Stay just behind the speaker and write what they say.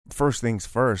First things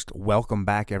first, welcome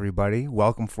back, everybody.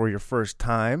 Welcome for your first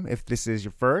time. If this is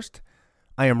your first,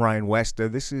 I am Ryan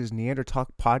Westa. This is Neandertalk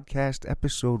Podcast,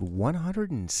 episode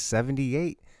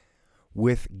 178,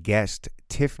 with guest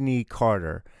Tiffany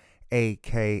Carter,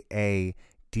 a.k.a.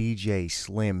 DJ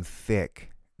Slim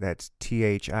Thick. That's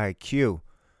THIQ.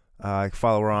 I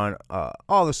follow her on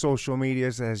all the social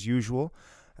medias as usual.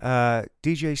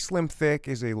 DJ Slim Thick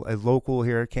is a local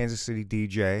here, Kansas City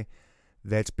DJ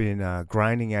that's been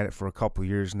grinding at it for a couple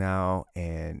years now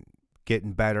and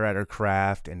getting better at her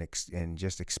craft and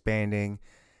just expanding.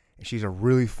 And she's a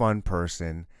really fun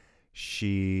person.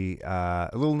 She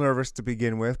a little nervous to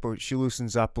begin with, but she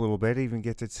loosens up a little bit. I even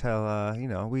get to tell,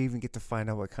 we even get to find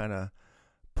out what kind of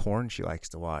porn she likes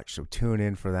to watch. So tune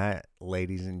in for that,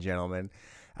 ladies and gentlemen.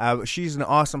 She's an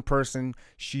awesome person.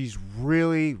 She's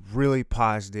really, really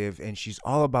positive, and she's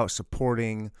all about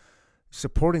supporting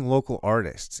local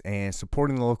artists and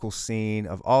supporting the local scene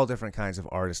of all different kinds of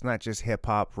artists, not just hip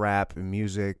hop, rap, and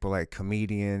music, but like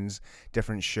comedians,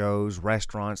 different shows,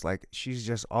 restaurants. Like, she's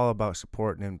just all about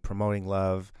supporting and promoting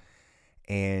love.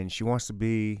 And she wants to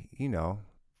be,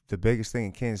 the biggest thing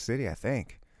in Kansas City, I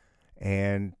think.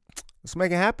 And let's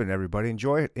make it happen, everybody.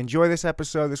 Enjoy it. Enjoy this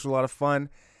episode. This was a lot of fun.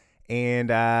 And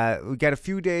we got a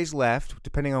few days left,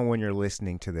 depending on when you're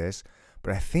listening to this.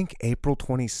 But I think April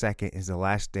 22nd is the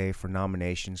last day for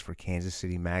nominations for Kansas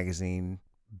City Magazine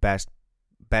Best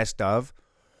of.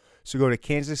 So go to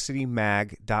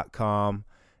kansascitymag.com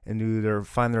and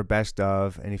find their best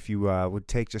of. And if you would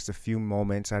take just a few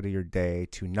moments out of your day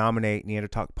to nominate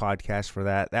Neandertalk Podcast for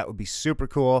that would be super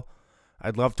cool.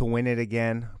 I'd love to win it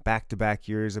again, back-to-back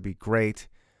years. That'd be great.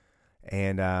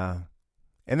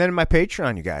 And then my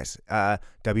Patreon, you guys,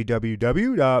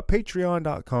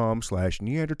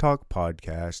 www.patreon.com/Neandertalk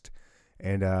Podcast.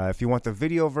 And if you want the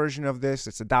video version of this,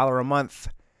 it's $1 a month.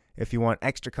 If you want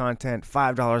extra content,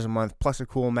 $5 a month, plus a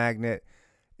cool magnet.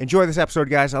 Enjoy this episode,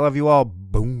 guys. I love you all.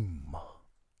 Boom.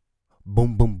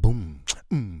 Boom, boom, boom.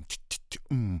 Boom.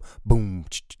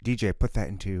 DJ, put that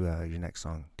into your next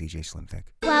song, DJ Slim Thick.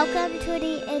 Welcome to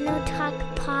the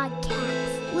Neandertalk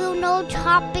Podcast. We'll no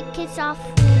topic is off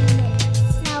limits.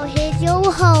 Now here's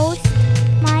your host,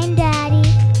 my daddy,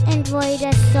 and Roy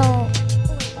the Soul.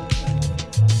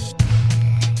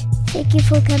 Thank you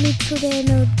for coming to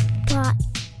the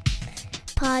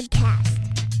podcast.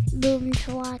 Boom,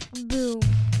 swat, boom.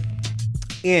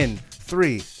 In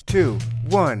 3, 2,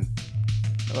 1.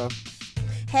 Hello.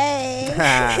 Hey.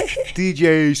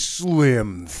 DJ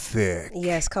Slim Thick.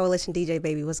 Yes, Coalition DJ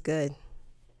Baby, what's good?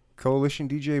 Coalition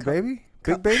DJ Baby?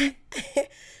 Big Baby?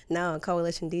 No,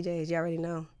 Coalition DJs, you already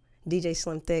know. DJ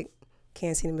Slim Thick,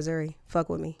 Kansas City, Missouri. Fuck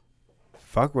with me.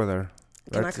 Fuck with her.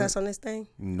 Can I cuss on this thing?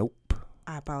 Nope.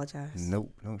 I apologize.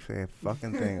 Nope. Don't say a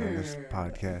fucking thing on this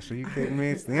podcast. Are you kidding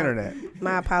me? It's the internet.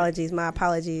 My apologies.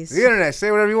 The internet.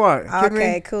 Say whatever you want.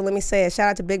 Okay, cool. Let me say it. Shout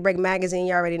out to Big Break Magazine.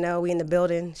 You already know. We in the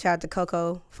building. Shout out to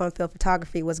Coco, Funfield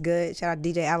Photography. What's good? Shout out to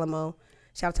DJ Alamo.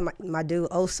 Shout out to my dude,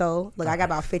 Oso. Look, I got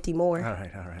about 50 more. All right.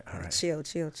 Chill.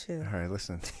 All right,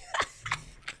 listen.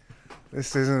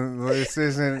 This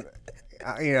isn't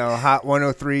Hot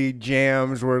 103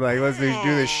 jams where like let's do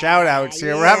the shout outs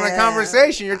here. Yeah. We're having a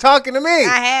conversation. You're talking to me.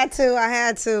 I had to.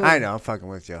 I know, I'm fucking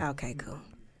with you. Okay, cool.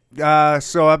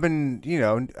 So I've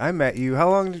been, I met you. How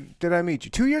long did I meet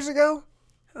you? 2 years ago?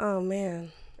 Oh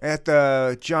man. At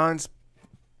the John's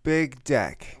Big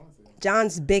Deck.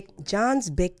 John's Big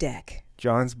Deck.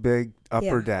 John's Big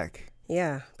Upper Deck.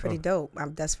 Yeah, pretty dope.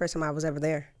 That's the first time I was ever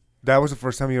there. That was the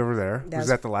first time you were over there? Was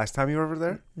that the last time you were over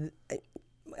there?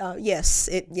 Yes,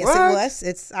 it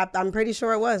was. I'm pretty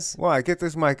sure it was. Well, I get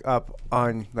this mic up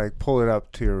on, like, pull it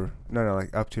up to your,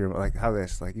 up to your, like, how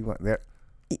this, like, you want there.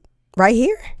 Right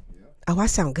here? Yeah. Oh, I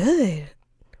sound good.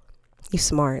 You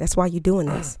smart. That's why you doing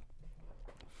this.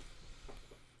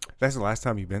 That's the last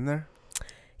time you've been there?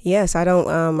 Yes, I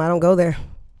don't go there.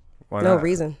 Why no not?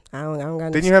 reason. I don't got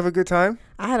any. Didn't you have a good time?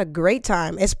 I had a great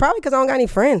time. It's probably because I don't got any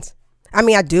friends. I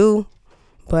mean, I do,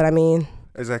 but I mean.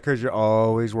 Is that because you're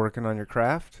always working on your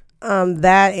craft?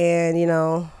 That and,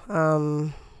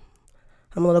 I'm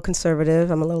a little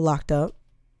conservative. I'm a little locked up.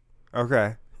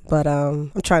 Okay. But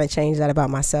I'm trying to change that about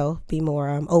myself. Be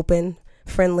more open,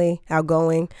 friendly,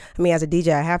 outgoing. I mean, as a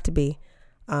DJ, I have to be.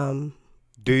 Do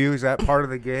you? Is that part of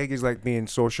the gig? Is like being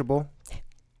sociable?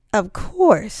 Of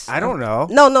course. I don't know.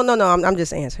 No. I'm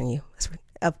just answering you.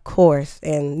 Of course.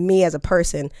 And me as a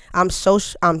person, I'm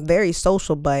very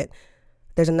social, but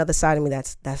there's another side of me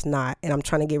that's not, and I'm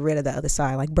trying to get rid of the other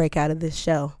side, like break out of this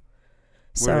shell.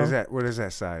 What is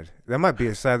that side? That might be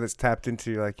a side that's tapped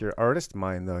into like your artist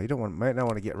mind, though. You might not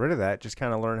want to get rid of that. Just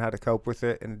kind of learn how to cope with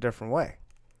it in a different way.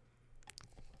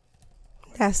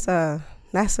 That's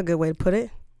a good way to put it.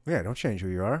 Yeah, don't change who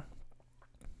you are.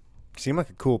 You seem like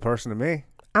a cool person to me.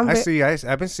 I've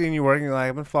I've been seeing you working. Like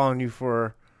I've been following you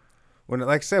for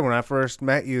like I said, when I first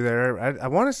met you there. I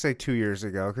want to say 2 years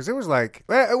ago because it was like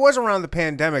it was around the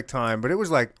pandemic time, but it was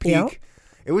like peak. Yep.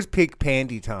 It was peak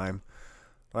pandy time.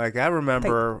 Like I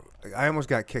remember, I almost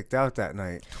got kicked out that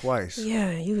night twice.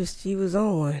 Yeah, you was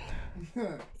on one.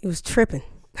 You was tripping.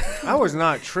 I was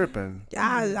not tripping.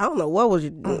 I don't know what was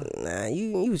you. Nah,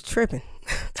 you was tripping.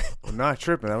 I'm not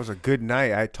tripping. That was a good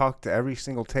night. I talked to every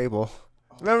single table.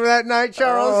 Remember that night,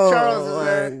 Charles? Oh, Charles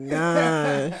is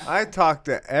there. God. I talked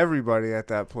to everybody at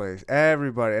that place.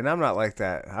 Everybody. And I'm not like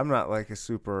that. I'm not like a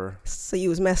super... So you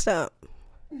was messed up.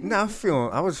 No,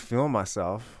 I was feeling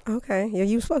myself. Okay. Yeah,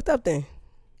 you was fucked up then.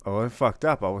 Oh, I fucked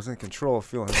up. I was in control,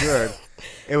 feeling good.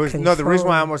 It was... No, the reason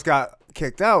why I almost got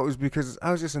kicked out was because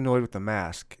I was just annoyed with the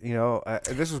mask. You know,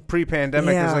 this was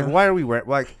pre-pandemic. Yeah. It's like, why are we wearing...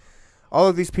 Like... All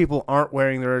of these people aren't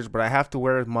wearing theirs, but I have to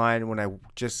wear mine when I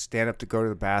just stand up to go to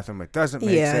the bathroom. It doesn't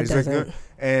make sense. It doesn't. Like,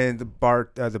 and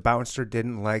the bouncer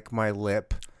didn't like my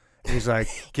lip. He's like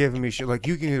giving me shit. Like,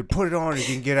 you can either put it on or you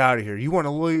can get out of here. You want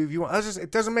to leave?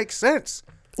 It doesn't make sense.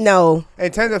 No.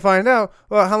 And tend to find out,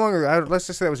 well, how long ago? Let's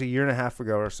just say that was a year and a half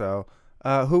ago or so.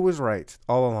 Who was right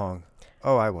all along?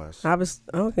 Oh, I was.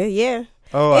 Okay, yeah.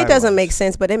 Oh, it doesn't make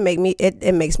sense, but it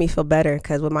makes me feel better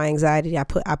because with my anxiety, I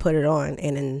put it on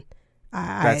and then.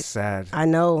 That's sad. I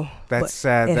know. That's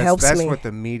sad. Helps that's me. what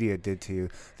the media did to you.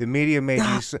 The media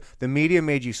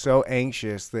made you so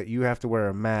anxious that you have to wear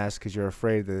a mask because you're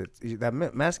afraid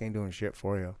that mask ain't doing shit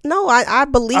for you. No, I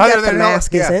believe that the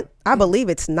mask isn't. I believe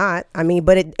it's not. I mean,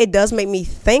 but it does make me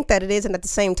think that it is, and at the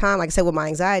same time, like I said, with my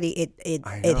anxiety,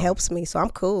 it helps me. So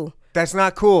I'm cool. That's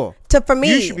not cool. For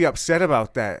me, you should be upset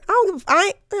about that.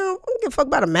 I don't give a fuck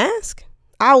about a mask.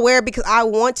 I'll wear it because I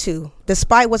want to,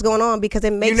 despite what's going on, because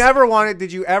it makes... Did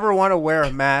you ever want to wear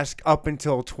a mask up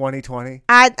until 2020?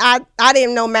 I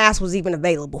didn't know mask was even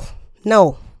available.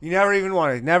 No. You never even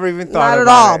wanted, never even thought Not about it.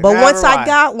 Not at all. But never once I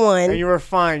got one... And you were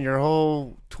fine your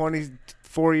whole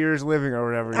 24 years living or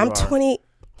whatever I'm 20...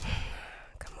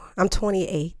 Come on. I'm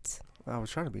 28. I was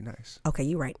trying to be nice. Okay,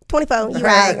 you're right. 24. You're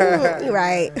right. You're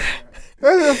right.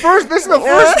 This is the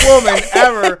first woman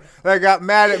ever that got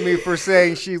mad at me for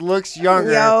saying she looks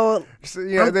younger. Yo,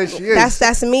 than she is.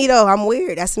 That's me though. I'm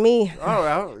weird. That's me. Oh,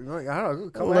 I don't know.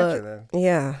 Come at you then.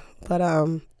 Yeah, but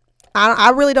I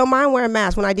really don't mind wearing a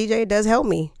mask when I DJ. It does help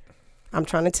me. I'm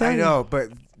trying to tell you. I know,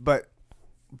 but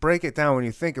break it down when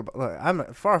you think about. Look,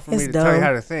 I'm far from me to dumb. tell you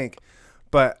how to think,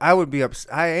 but I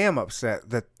am upset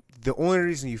that the only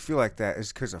reason you feel like that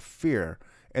is because of fear,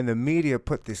 and the media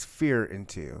put this fear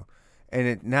into you.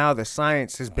 And now the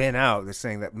science has been out that's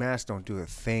saying that masks don't do a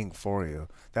thing for you.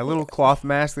 That little cloth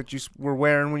mask that you were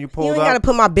wearing when you pulled up. You ain't got to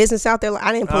put my business out there.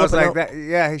 I didn't pull up. I was like, that.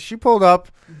 Yeah, she pulled up.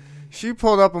 She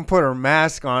pulled up and put her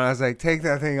mask on. I was like, take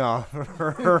that thing off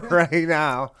right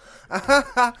now.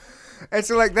 And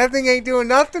so, like, that thing ain't doing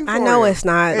nothing for you. I know it's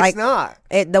not. It's not.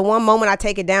 The one moment I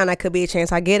take it down, that could be a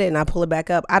chance I get it and I pull it back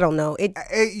up. I don't know.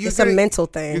 It's a mental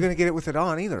thing. You're going to get it with it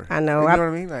on either. I know. You know what I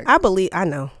mean? Like, I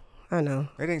know.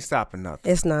 It ain't stopping nothing.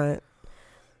 It's not.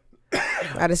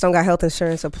 I just don't got health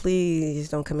insurance, so please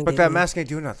don't come and get me. But that mask ain't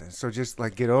doing nothing. So just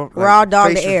like get over. Raw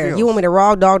dog the air. You want me to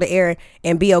raw dog the air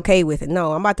and be okay with it?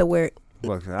 No, I'm about to wear it.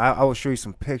 Look, I will show you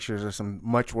some pictures of some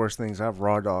much worse things I've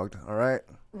raw dogged. All right.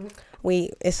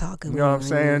 It's all good. You know what I'm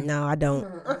saying? No, I don't.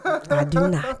 I do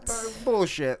not.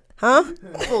 Bullshit. Huh?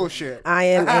 Bullshit. I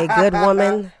am a good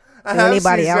woman.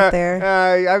 Anybody out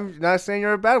there? I'm not saying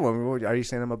you're a bad woman. Are you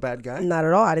saying I'm a bad guy? Not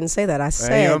at all. I didn't say that. I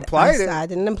said you implied it. I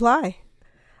didn't imply.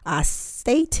 I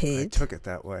stated. I took it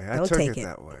that way. Don't take it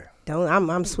that way. Don't. I'm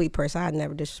a sweet person. I'd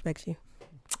never disrespect you.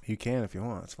 You can if you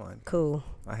want. It's fine. Cool.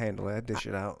 I handle it. I dish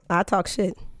it out. I talk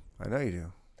shit. I know you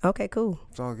do. Okay, cool.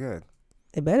 It's all good.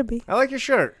 It better be. I like your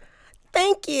shirt.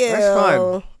 Thank you. That's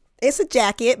fun. It's a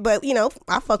jacket, but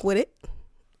I fuck with it.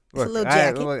 It's a little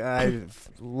jacket.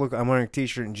 I'm wearing a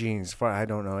t-shirt and jeans. I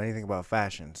don't know anything about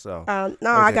fashion, so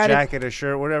no, I got a jacket, a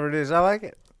shirt, whatever it is. I like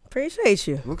it. Appreciate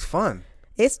you. It looks fun.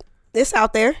 It's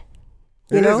out there.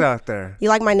 It is out there. You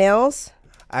like my nails?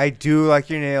 I do like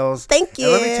your nails. Thank you.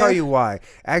 And let me tell you why.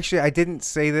 Actually, I didn't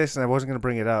say this, and I wasn't going to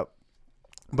bring it up,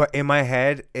 but in my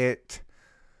head, it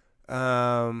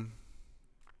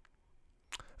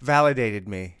validated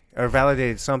me. Or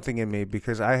validated something in me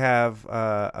because I have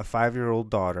a 5-year-old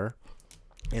daughter,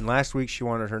 and last week she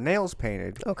wanted her nails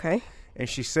painted. Okay. And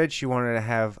she said she wanted to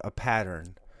have a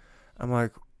pattern. I'm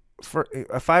like, for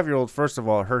a 5-year-old, first of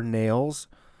all, her nails,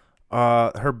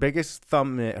 her biggest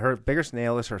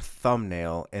nail is her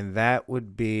thumbnail, and that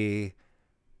would be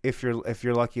if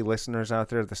you're lucky listeners out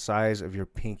there, the size of your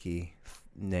pinky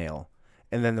nail,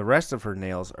 and then the rest of her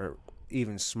nails are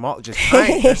even small, just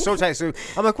tiny. They're so tight. So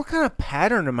I'm like, what kind of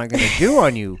pattern am I going to do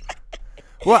on you?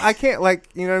 Well, I can't, like,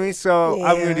 you know what I mean? So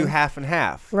I'm going to do half and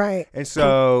half. Right. And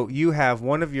so you have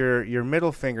one of your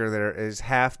middle finger there is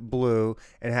half blue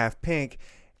and half pink.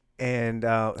 And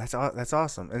that's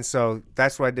awesome. And so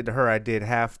that's what I did to her. I did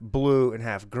half blue and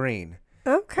half green.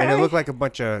 Okay. And it looked like a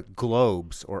bunch of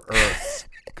globes or earths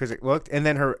because it looked. And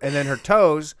then her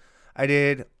toes, I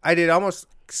did almost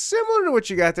similar to what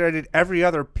you got there. I did every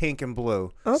other pink and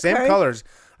blue. Okay. Same colors.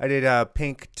 I did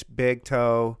pink big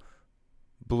toe,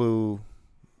 blue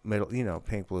middle,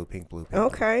 pink, blue, pink, blue, pink.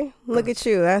 Okay. Blue. Look at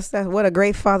you. That's what a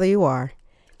great father you are.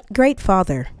 Great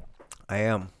father. I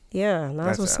am. Yeah,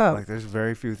 that's what's up. Like, there's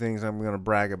very few things I'm going to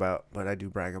brag about, but I do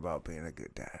brag about being a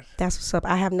good dad. That's what's up.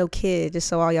 I have no kids, just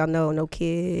so all y'all know, no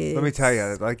kids. Let me tell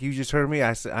you, like you just heard me,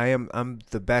 I'm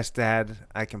the best dad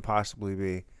I can possibly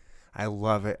be. I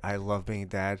love it. I love being a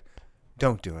dad.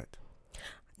 Don't do it.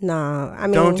 Nah, I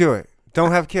mean, don't do it.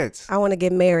 Don't have kids. I want to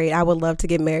get married. I would love to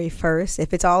get married first.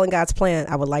 If it's all in God's plan,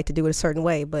 I would like to do it a certain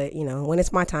way. But, when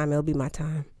it's my time, it'll be my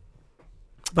time.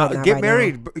 But get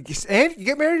married. And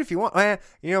get married if you want.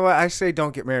 You know what? I say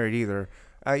don't get married either.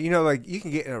 Like you can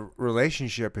get in a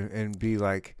relationship and be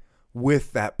like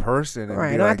with that person. And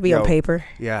right. Be don't like, have to be on paper.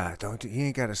 Yeah. You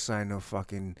ain't got to sign no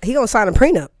fucking. He going to sign a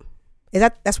prenup.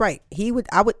 That's right. He would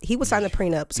sign the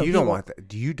prenup. So you don't want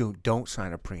that. You don't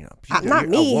sign a prenup. Not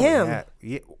me, him.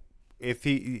 If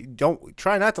he don't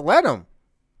try not to let him.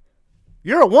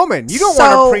 You're a woman. You don't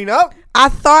want a prenup. I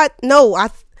thought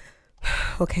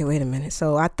okay, wait a minute.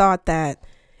 So I thought that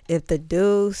if the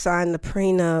dude signed the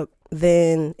prenup,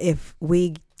 then if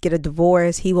we get a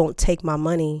divorce, he won't take my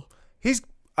money. He's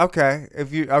okay.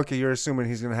 You're assuming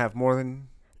he's gonna have more than.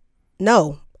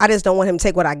 No, I just don't want him to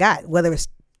take what I got, whether it's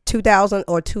 $2,000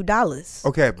 or $2.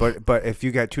 Okay, but if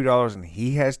you got $2 and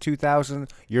he has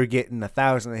 $2,000, you're getting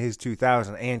 $1,000 of his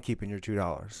 $2,000 and keeping your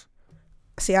 $2.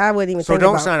 See, I wouldn't even. So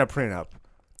don't sign a prenup.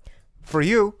 For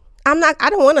you, I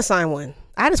don't want to sign one.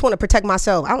 I just want to protect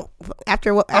myself.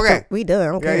 After we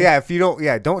done. Okay. Yeah. If you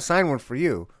don't sign one for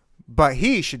you, but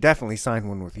he should definitely sign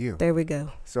one with you. There we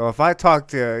go. So if I talk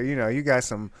to you got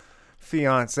some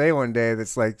fiance one day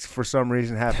that's like for some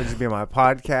reason happens to be on my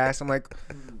podcast, I'm like,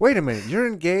 wait a minute, you're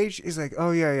engaged? He's like,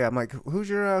 oh yeah. I'm like, who's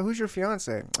your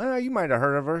fiance? You might have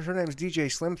heard of her. Her name's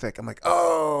DJ Slim Thick. I'm like,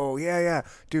 oh yeah,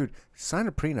 dude, sign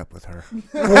a prenup with her.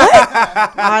 What?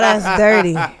 Oh, that's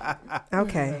dirty.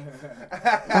 Okay.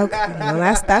 Well,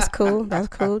 that's cool. That's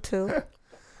cool too.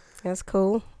 That's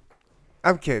cool.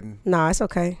 I'm kidding. No, it's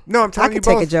okay. No, I'm telling you both.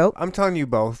 I can take a joke. I'm telling you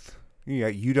both. Yeah,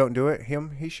 you don't do it.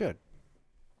 He should.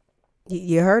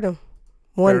 You heard him.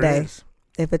 One day.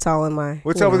 If it's all in my.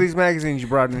 What's up with these magazines you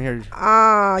brought in here?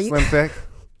 Slim Thick.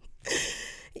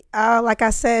 Like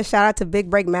I said, shout out to Big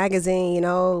Break Magazine.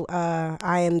 I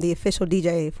am the official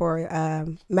DJ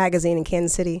for magazine in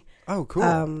Kansas City. Oh,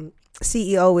 cool.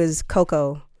 CEO is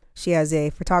Coco. She has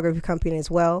a photography company as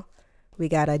well. We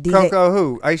got a DJ. Coco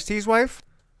who? Ice-T's wife?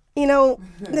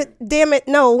 Damn it,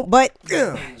 no, but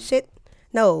shit.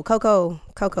 No, Coco,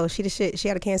 she the shit. She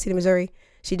out of Kansas City, Missouri.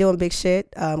 She doing big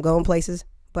shit, going places.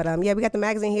 But we got the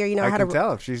magazine here. I can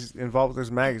tell if she's involved with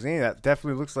this magazine. That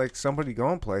definitely looks like somebody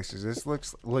going places. This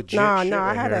looks legit. No,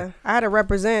 I had to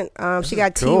represent. She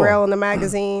got cool. T-Rail in the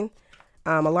magazine.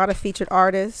 A lot of featured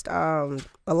artists. A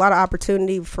lot of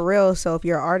opportunity for real. So if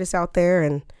you're an artist out there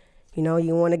and you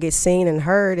want to get seen and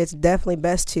heard, it's definitely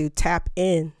best to tap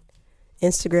in,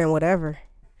 Instagram, whatever.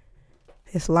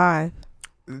 It's live.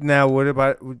 Now, what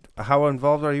about how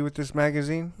involved are you with this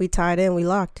magazine? We tied in. We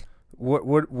locked.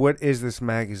 What is this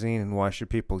magazine and why should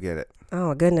people get it?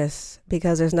 Oh goodness,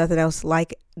 because there's nothing else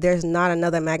there's not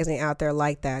another magazine out there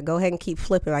like that. Go ahead and keep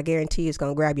flipping. I guarantee you it's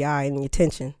gonna grab your eye and your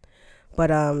attention. But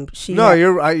she's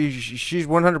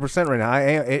 100% right now.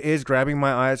 It is grabbing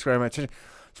my eye. It's grabbing my attention.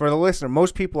 For the listener,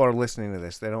 most people are listening to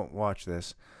this. They don't watch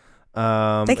this.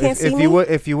 They can't see me?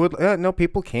 If you would, no,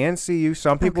 people can see you.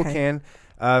 Some people can.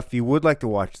 If you would like to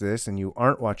watch this and you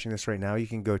aren't watching this right now, you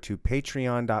can go to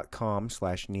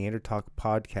patreon.com/Neandertalk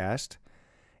Podcast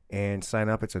and sign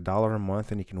up. It's $1 a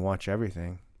month and you can watch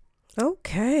everything.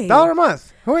 Okay. $1 a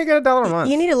month. Who ain't got $1 a month?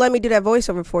 You need to let me do that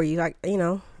voiceover for you. What?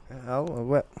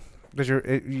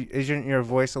 Isn't your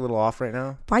voice a little off right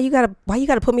now? Why you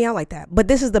gotta put me out like that? But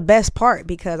this is the best part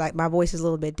because my voice is a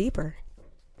little bit deeper.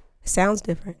 It sounds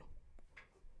different.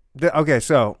 Okay,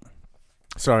 so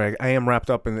sorry, I am wrapped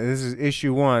up in this is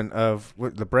issue 1 of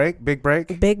Big Break.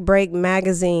 Big Break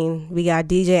Magazine. We got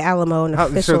DJ Alamo and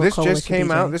official. So this just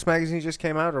came out. This magazine just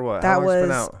came out, or what? That How long has it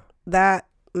been out? That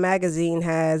magazine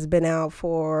has been out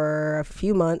for a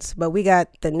few months, but we got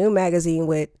the new magazine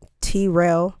with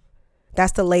T-Rail.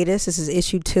 That's the latest. This is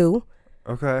issue 2.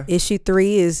 Okay. Issue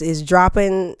 3 is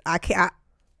dropping.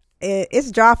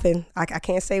 It's dropping. I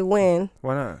can't say when.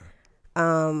 Why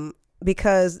not?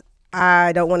 Because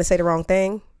I don't want to say the wrong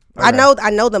thing. Okay.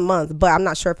 I know the month, but I'm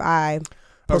not sure if I'm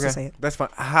supposed to say it. That's fine.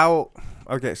 How?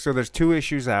 Okay, so there's 2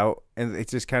 issues out, and it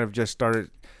just kind of just started.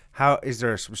 How is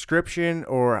there a subscription,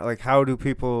 or like how do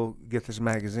people get this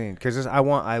magazine? Because I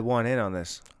want in on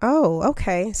this. Oh,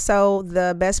 okay. So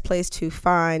the best place to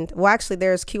find, well, actually,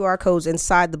 there's QR codes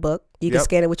inside the book. You can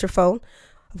scan it with your phone.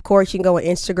 Of course, you can go on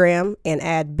Instagram and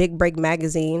add Big Break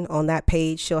Magazine on that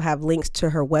page. She'll have links to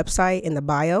her website in the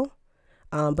bio.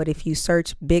 But if you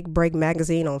search Big Break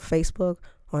Magazine on Facebook,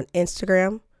 on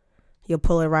Instagram, you'll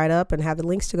pull it right up and have the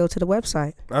links to go to the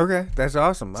website. Okay, that's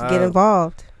awesome. To get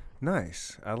involved.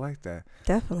 Nice. I like that.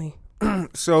 Definitely.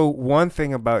 So one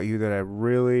thing about you that I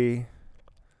really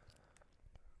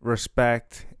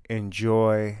respect,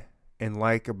 enjoy, and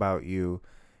like about you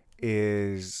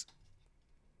is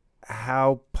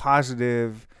how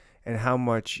positive and how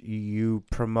much you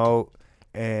promote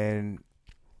and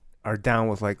are down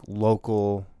with like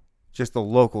local, just the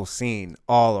local scene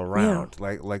all around,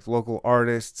 like local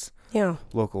artists. Yeah.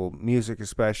 Local music,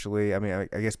 especially. I mean,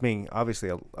 I guess being obviously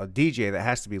a DJ, that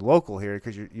has to be local here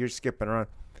because you're skipping around.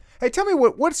 Hey, tell me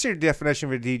what's your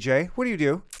definition of a DJ? What do you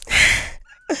do?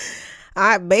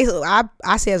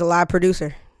 I say as a live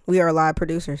producer. We are live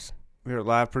producers. You're a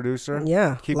live producer.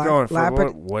 Yeah. Keep going.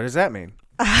 What does that mean?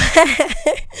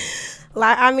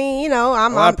 I mean, you know, a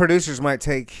lot of producers might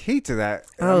take heed to that.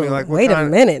 Oh, I mean, like, wait a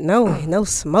minute. No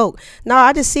smoke. No,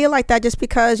 I just see it like that just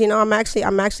because, you know, I'm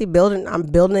actually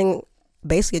building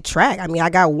basically a track. I mean, I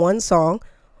got one song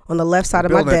on the left side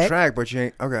of my deck. Building a track, but you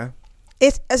ain't okay.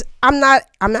 I'm not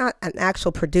an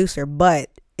actual producer, but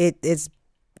it's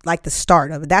like the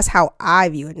start of it. That's how I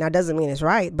view it. Now, it doesn't mean it's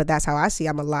right, but that's how I see.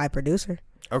 I'm a live producer.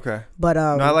 Okay. But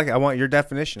no, I like it. I want your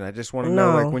definition. I just want to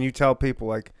know, like, when you tell people,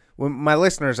 like, when my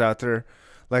listeners out there,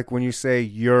 like, when you say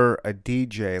you're a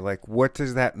DJ, like, what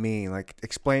does that mean? Like,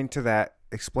 explain to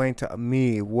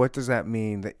me, what does that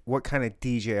mean? What kind of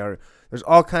DJ are? There's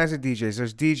all kinds of DJs.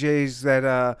 There's DJs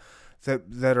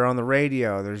that are on the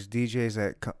radio. There's DJs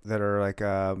that are like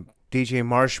DJ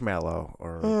Marshmello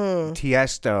or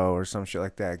Tiesto or some shit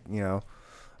like that. You know,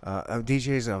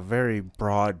 DJ is a very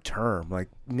broad term. Like,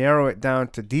 narrow it down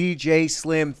to DJ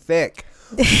Slim Thick.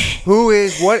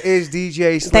 What is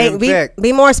DJ Slim Thick?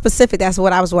 Be more specific. That's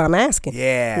what I'm asking.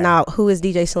 Yeah. Now, who is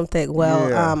DJ Slim Thick?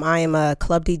 Well, I am a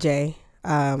club DJ,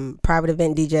 private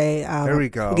event DJ. There we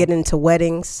go. Getting into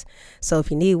weddings. So if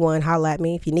you need one, holla at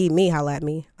me. If you need me, holla at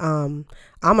me. I'm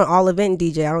an all event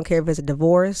DJ. I don't care if it's a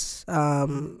divorce,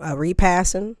 a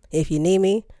repassing. If you need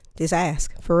me, just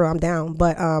ask. For real, I'm down.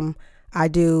 But I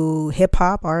do hip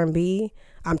hop, R&B.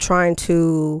 I'm trying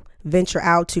to venture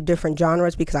out to different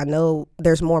genres because I know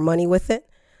there's more money with it,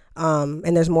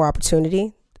 and there's more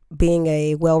opportunity being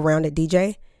a well-rounded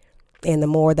DJ. And the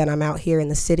more that I'm out here in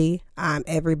the city,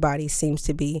 everybody seems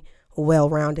to be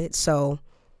well-rounded. So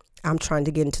I'm trying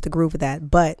to get into the groove of that.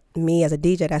 But me as a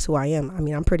DJ, that's who I am. I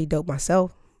mean, I'm pretty dope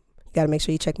myself. You got to make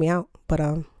sure you check me out. But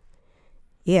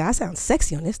yeah, I sound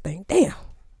sexy on this thing. Damn.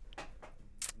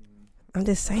 I'm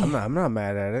just saying. I'm not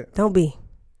mad at it. Don't be.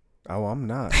 Oh, I'm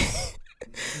not.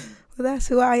 Well, that's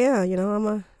who I am. You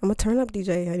know, I'm a turn up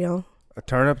DJ. You know, a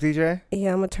turn up DJ.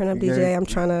 Yeah, I'm a turn up DJ. I'm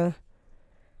trying to.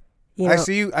 You know. I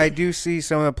see you. I do see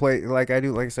some of the play. Like I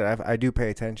do. Like I said, I do pay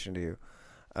attention to you,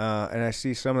 and I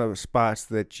see some of the spots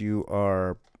that you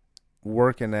are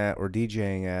working at or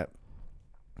DJing at.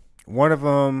 One of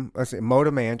them, let's see,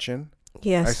 Moda Mansion.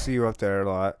 Yes, I see you up there a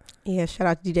lot. Yeah, shout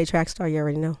out to DJ Trackstar. You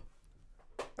already know.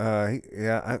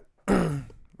 Yeah,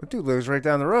 the dude lives right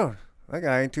down the road. That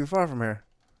guy ain't too far from here.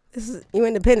 This is you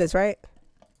Independence, right?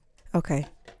 Okay.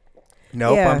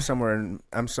 Nope, yeah.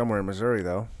 I'm somewhere in Missouri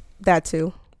though. That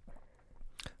too.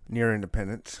 Near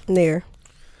Independence. Near.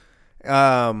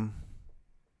 And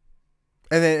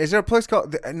then is there a place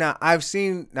called? Now I've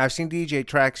seen DJ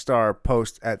Trackstar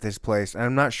post at this place, and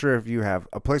I'm not sure if you have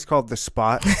a place called The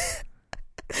Spot.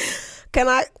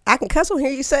 I can cuss on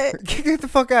here, you said? Get the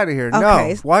fuck out of here.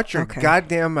 Okay. No. Watch your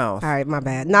goddamn mouth. All right, my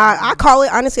bad. Nah, I call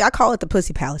it the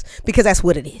Pussy Palace because that's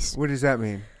what it is. What does that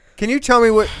mean? Can you tell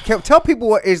me tell people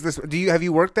what is this? Have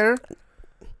you worked there?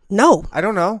 No. I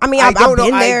don't know. I mean, I've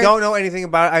been there. I don't know anything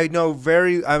about it.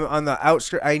 I'm on the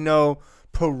outskirts. I know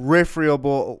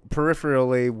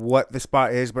peripherally what The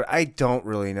Spot is, but I don't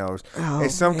really know. Oh,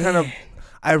 it's some man. kind of,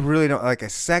 I really don't like a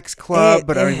sex club,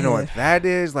 but I don't even know what that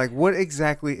is. Like, what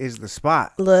exactly is the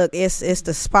spot? Look, it's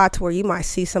the spots where you might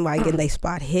see somebody getting their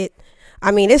spot hit.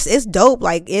 I mean, it's dope.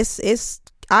 Like it's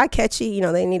eye catchy. You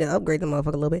know, they need to upgrade the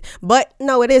motherfucker a little bit. But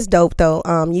no, it is dope though.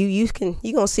 You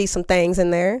gonna see some things in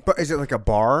there. But is it like a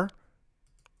bar?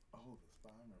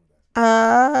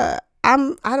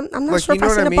 I'm not Like, sure you if know I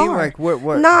what seen I a mean? bar. Like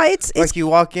what? No, it's like you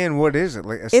walk in. What is it?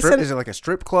 Like a strip? Is it like a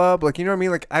strip club? Like, you know what I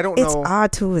mean? Like, I don't it's know.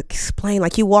 odd to explain.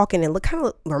 Like you walk in and look kind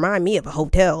of remind me of a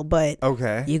hotel, but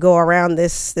Okay. you go around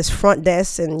this front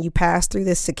desk and you pass through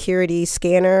this security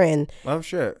scanner and Oh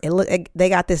shit. they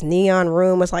got this neon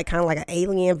room. It's like kind of like an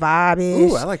alien vibe.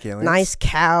 Ooh, I like aliens. Nice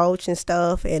couch and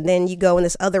stuff. And then you go in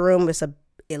this other room. It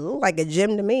looked like a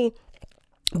gym to me,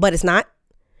 but it's not.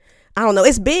 I don't know.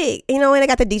 It's big, you know, and they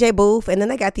got the DJ booth, and then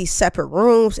they got these separate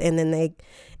rooms, and then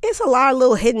it's a lot of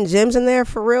little hidden gems in there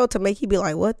for real to make you be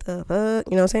like, what the fuck?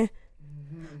 You know what I'm saying?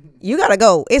 You gotta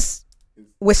go. It's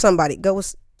with somebody. Don't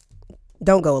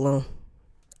go alone.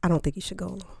 I don't think you should go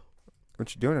alone.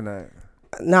 What you doing tonight?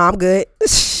 No, I'm good.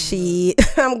 Shit,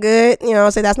 I'm good. You know what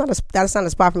I'm saying? That's not a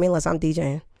spot for me unless I'm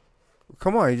DJing.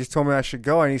 Come on, you just told me I should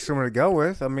go. I need someone to go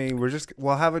with. I mean,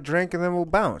 we'll have a drink and then we'll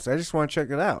bounce. I just want to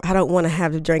check it out. I don't want to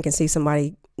have a drink and see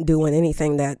somebody doing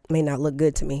anything that may not look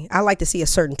good to me. I like to see a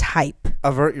certain type.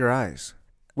 Avert your eyes.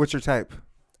 What's your type?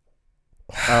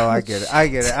 Oh, I get it.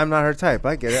 I'm not her type.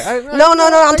 I get it. No.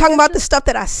 I'm talking about the stuff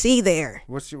that I see there.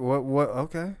 What's your what?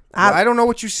 Okay. I don't know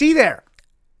what you see there.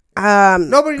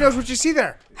 Nobody knows what you see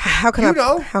there. How can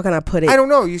I put it? I don't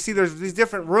know. You see, there's these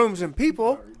different rooms and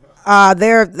people.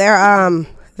 They're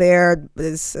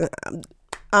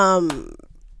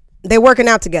working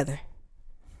out together.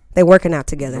 They're working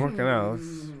out.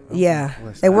 Yeah,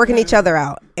 they're working each other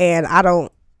out, and I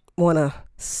don't want to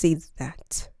see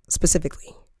that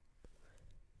specifically.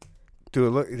 Do it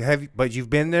look? But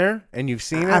you've been there and you've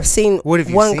seen it. I've seen what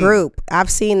have you one seen? group. I've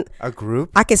seen a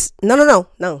group. I can no,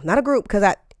 not a group because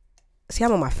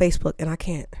I'm on my Facebook and I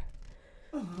can't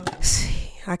see.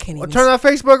 I can't even. Turn that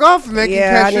Facebook off and they can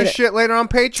catch your shit later on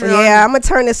Patreon. Yeah, I'm gonna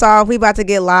turn this off. We about to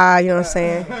get live. You know what I'm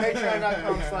saying?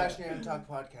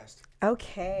 Patreon.com/NeanderTalkPodcast.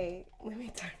 Okay, let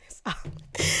me turn this off.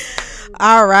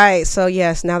 All right, so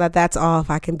yes, now that that's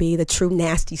off, I can be the true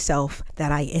nasty self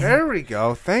that I am. There we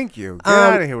go. Thank you. Get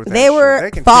out of here with that. They were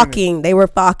shit. fucking. They were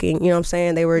fucking. You know what I'm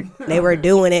saying? They were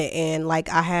doing it, and like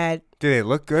I had. Do they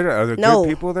look good? Are there good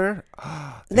people there?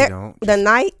 They don't. The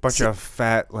night. Bunch of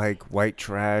fat, like, white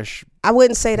trash. I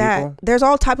wouldn't say people. that. There's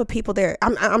all type of people there.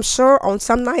 I'm sure on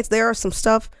some nights there are some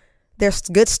stuff. There's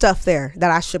good stuff there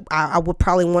that I would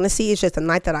probably want to see. It's just the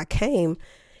night that I came,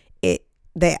 I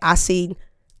see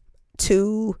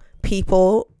two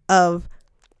people of.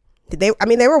 They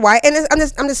were white, and I'm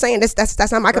just saying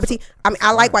that's not my cup of tea. I mean,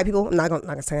 I like white people. I'm not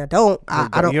gonna say I don't.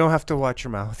 I don't. You don't have to watch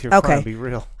your mouth. You're okay. Fine. Be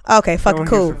real. Okay, fucking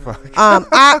cool.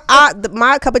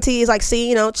 My cup of tea is like, see,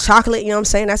 you know, chocolate. You know what I'm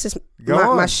saying? That's just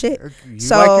my shit. You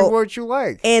like what you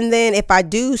like. And then if I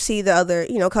do see the other,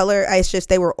 you know, color, it's just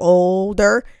they were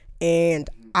older, and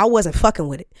I wasn't fucking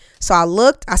with it. So I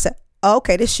looked. I said, oh,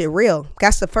 okay, this shit real.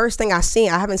 That's the first thing I seen.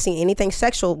 I haven't seen anything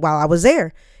sexual while I was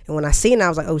there. And when I seen it, I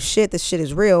was like, oh shit, this shit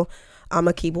is real. I'm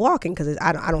gonna keep walking because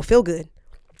I don't feel good.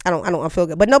 I don't feel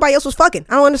good. But nobody else was fucking.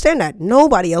 I don't understand that.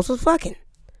 Nobody else was fucking.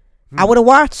 I would have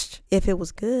watched if it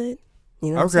was good.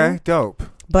 You know. Okay, dope.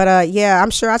 But yeah, I'm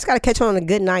sure I just gotta catch on a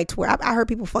good night where I heard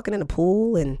people fucking in the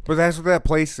pool and. But that's what that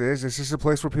place is. It's just a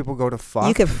place where people go to fuck.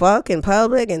 You can fuck in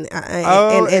public and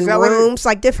rooms,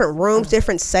 like different rooms,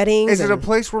 different settings. Is it a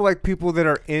place where like people that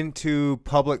are into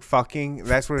public fucking?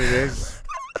 That's what it is.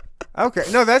 Okay,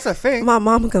 no, that's a thing. My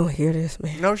mama gonna hear this,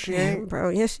 man. No, she ain't, bro.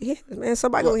 Yes, she is, man.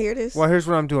 Somebody gonna hear this. Well, here's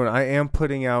what I'm doing. I am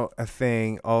putting out a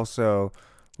thing also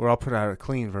where I'll put out a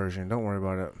clean version. Don't worry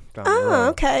about it.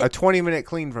 Okay. A 20-minute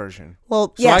clean version.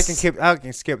 Well, so yes. I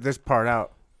can skip this part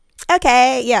out.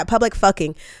 Okay, yeah, public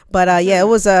fucking. But yeah, it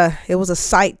was a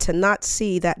sight to not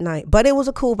see that night. But it was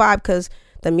a cool vibe because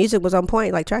the music was on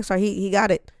point. Like Trackstar, he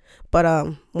got it.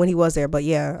 But when he was there, but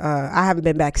yeah, I haven't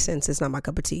been back since. It's not my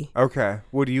cup of tea. Okay,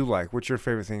 what do you like? What's your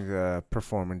favorite thing to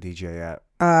perform and DJ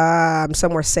at?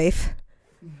 Somewhere safe.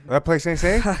 That place ain't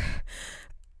safe.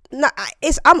 No,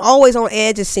 I'm always on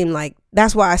edge. It seemed like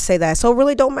that's why I say that. So it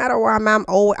really don't matter where I'm at.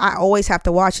 I always have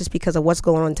to watch just because of what's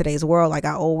going on in today's world. Like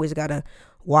I always gotta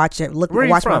watch it.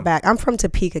 Watch my back. I'm from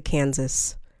Topeka,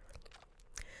 Kansas.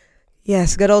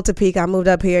 Yes, good old Topeka. I moved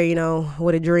up here, you know,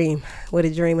 with a dream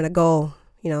and a goal.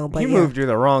 You know, but you moved to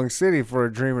the wrong city for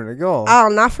a dream and a goal. Oh,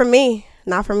 not for me.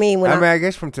 Not for me. I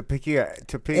guess from Topeka.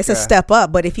 It's a step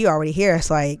up, but if you already here,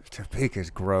 it's like Topeka's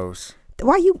gross.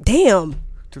 Why you? Damn.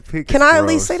 Topeka's Can I at gross.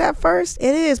 least say that first?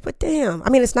 It is, but damn. I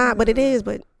mean, it's not, but it is.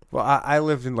 But Well, I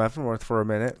lived in Leavenworth for a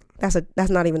minute. that's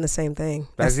not even the same thing.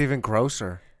 That's even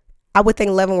grosser. I would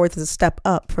think Leavenworth is a step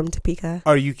up from Topeka.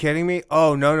 Are you kidding me?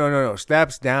 Oh, no.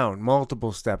 Steps down.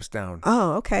 Multiple steps down.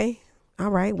 Oh, okay. All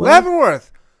right. Well,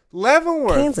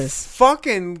 Leavenworth. Kansas.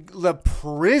 Fucking the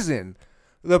prison.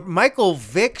 The Michael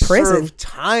Vick Prison? served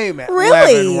time at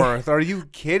Really? Leavenworth. Are you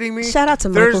kidding me? Shout out to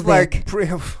There's Michael Vick.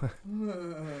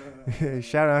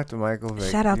 Shout out to Michael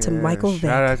Vick. Shout out to Michael Vick.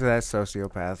 Shout out to that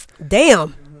sociopath.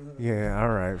 Damn. Yeah, all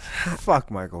right.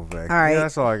 Fuck Michael Vick. All right. Yeah,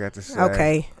 that's all I got to say.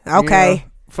 Okay. You Okay. know,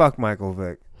 fuck Michael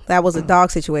Vick. That was a dog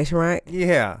situation, right?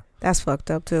 Yeah. That's fucked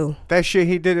up too. That shit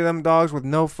he did to them dogs with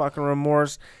no fucking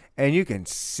remorse. And you can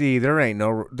see there ain't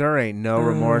no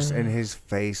remorse in his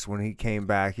face when he came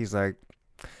back. He's like,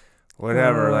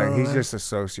 whatever. Like, he's just a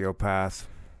sociopath.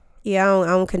 Yeah, I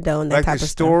don't condone that Like type the of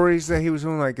stories that he was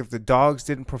doing, like if the dogs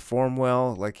didn't perform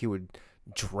well, like he would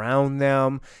drown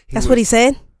them. That's what he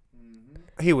said?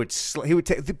 He would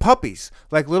take the puppies,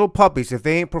 like little puppies. If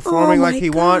they ain't performing Oh like my he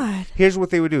God. want, here's what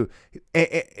they would do.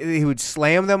 He would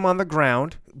slam them on the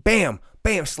ground. Bam,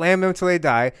 bam, slam them until they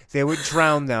die. They would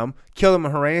drown them, kill them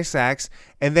in horrendous acts,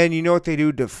 and then you know what they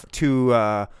do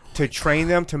to train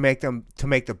them to make the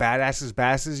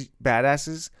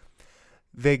badasses.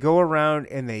 They go around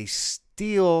and they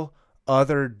steal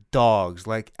other dogs,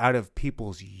 like out of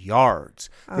people's yards.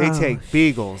 They take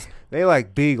beagles. They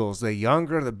like beagles. The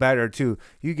younger, the better, too.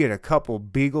 You get a couple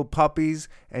beagle puppies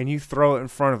and you throw it in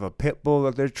front of a pit bull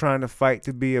that they're trying to fight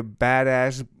to be a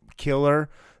badass killer.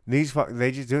 They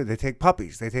just do it. They take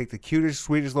puppies. They take the cutest,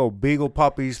 sweetest little beagle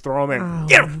puppies, throw them in.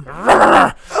 Get 'em.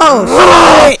 Oh,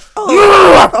 shit.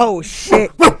 Oh,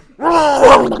 shit.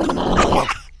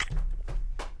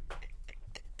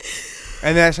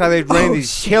 And that's how they raise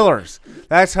these killers.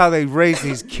 That's how they raise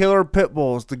these killer pit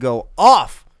bulls to go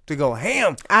off, to go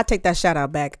ham. I take that shout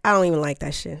out back. I don't even like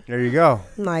that shit. There you go.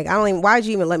 I'm like, I don't even. Why'd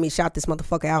you even let me shout this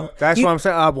motherfucker out? That's what I'm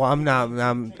saying. Well, I'm not.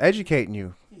 I'm educating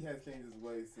you.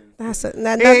 That's a,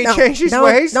 He ain't changed his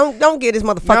ways. Don't get this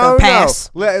motherfucker a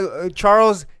pass. No.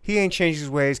 Charles, he ain't changed his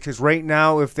ways because right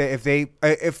now, if Trying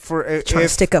to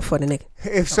stick up for the nigga.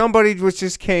 if somebody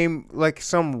just came like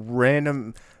some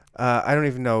random, I don't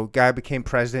even know, guy became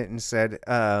president and said,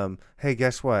 hey,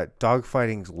 guess what?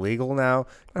 Dogfighting's legal now.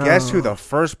 Guess who the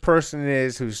first person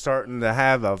is who's starting to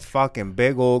have a fucking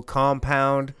big old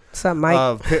compound? What's up,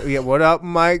 Mike? What up,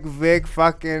 Mike Vick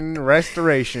fucking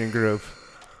restoration group?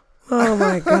 Oh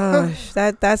my gosh,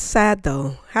 that's sad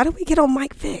though. How did we get on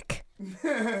Mike Vick?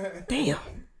 Damn.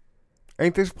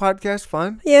 Ain't this podcast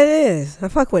fun? Yeah, it is. I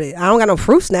fuck with it. I don't got no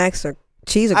fruit snacks or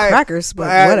cheese or crackers, but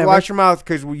whatever. Watch your mouth,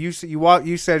 because you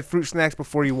said fruit snacks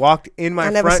before you walked in my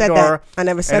front door. That. I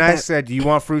never said and that. I said, "Do you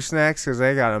want fruit snacks? Because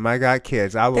I got them. I got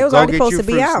kids. I will They was go already get supposed you to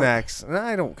be fruit out. snacks." And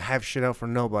I don't have shit out for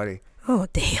nobody. Oh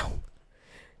damn,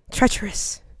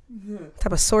 treacherous. What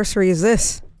type of sorcery is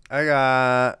this? I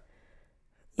got.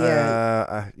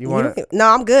 Yeah. You want? No,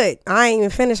 I'm good. I ain't even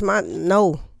finished my.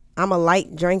 No, I'm a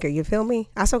light drinker. You feel me?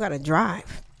 I still gotta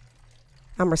drive.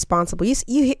 I'm responsible.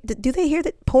 You do they hear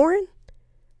that pouring?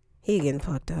 He getting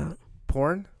fucked up.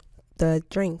 Porn? The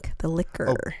drink, the liquor.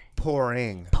 Oh,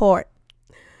 pouring. Pouring.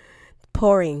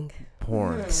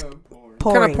 Porn. Pouring.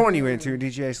 What kind of porn you into,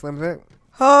 DJ Slim Thick?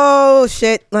 Oh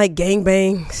shit! Like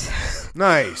gangbangs.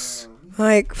 Nice.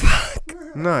 Like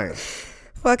fuck. Nice.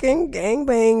 Fucking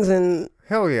gangbangs and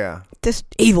Hell yeah. this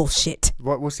evil shit.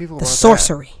 What's evil The about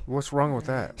sorcery. that? What's wrong with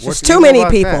that? There's What's too evil many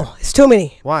about people. that? It's too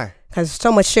many. Why? Because there's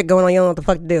so much shit going on. You don't know what the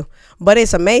fuck to do. But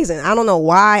it's amazing. I don't know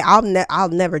why. I'll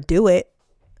never do it.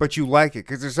 But you like it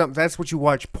because there's something. That's what you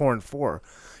watch porn for.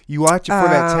 You watch it for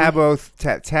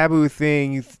that taboo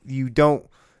thing you don't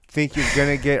think you're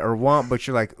gonna get or want, but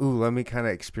you're like, ooh, let me kind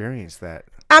of experience that.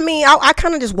 I mean, I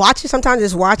kind of just watch it. Sometimes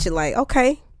just watch it like,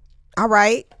 okay, all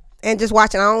right, and just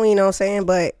watch it. I don't, you know what I'm saying?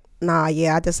 But nah,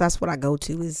 yeah, that's what I go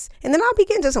to is, and then I'll be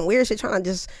getting to some weird shit, trying to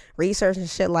just research and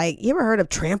shit. Like, you ever heard of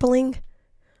trampling?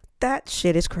 That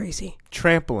shit is crazy.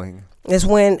 Trampling. It's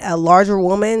when a larger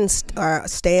woman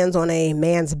stands on a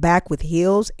man's back with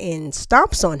heels and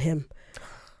stomps on him.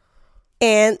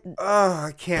 And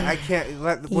I can't.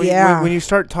 Yeah. When you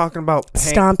start talking about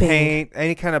Stomping. pain,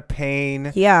 any kind of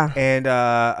pain, yeah, and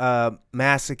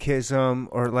masochism,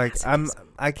 or like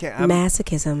I can't.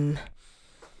 masochism.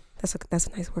 That's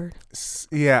a nice word.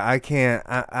 Yeah, I can't.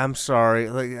 I'm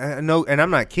sorry. Like, I know, and I'm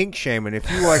not kink shaming.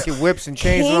 If you like it, whips and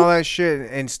chains and all that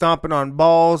shit, and stomping on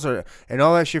balls and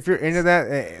all that shit, if you're into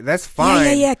that, that's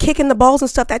fine. Yeah. Kicking the balls and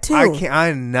stuff. That too. I can't.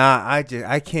 I'm not.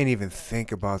 I can't even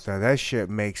think about that. That shit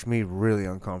makes me really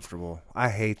uncomfortable. I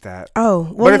hate that.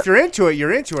 Oh, well, but if you're into it,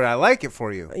 you're into it. I like it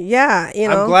for you. Yeah, you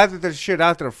know. I'm glad that there's shit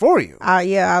out there for you.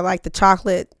 I like the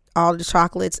chocolate. All the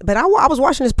chocolates, but I was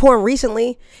watching this porn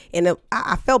recently, and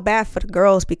I felt bad for the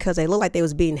girls because they looked like they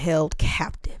was being held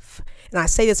captive. And I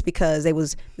say this because it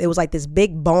was like this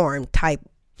big barn type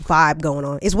vibe going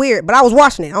on. It's weird, but I was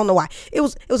watching it. I don't know why. It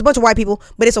was a bunch of white people,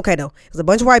 but it's okay though. It was a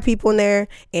bunch of white people in there,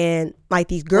 and like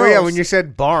these girls. Oh yeah, when you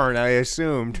said barn, I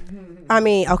assumed. I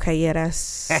mean, okay, yeah,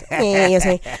 that's.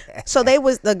 So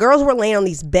the girls were laying on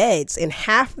these beds, and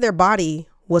half their body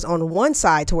was on one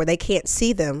side to where they can't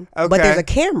see them, but there's a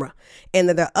camera, and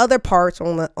then the other parts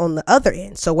on the other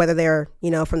end. So whether they're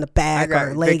from the back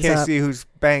or legs they can't up, see who's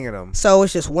banging them. So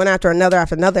it's just one after another,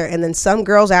 and then some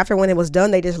girls after when it was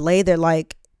done, they just laid there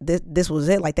like this was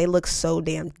it. Like they looked so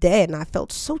damn dead, and I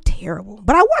felt so terrible.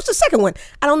 But I watched the second one.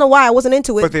 I don't know why I wasn't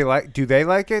into it. But do they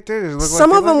like it? Does it look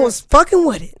some like of them was fucking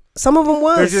with it. Some of them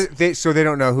was. So they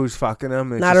don't know who's fucking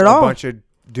them. It's Not just at all. A bunch of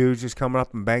dudes just coming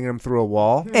up and banging them through a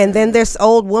wall. And then this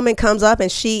old woman comes up and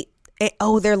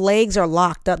their legs are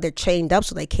locked up. They're chained up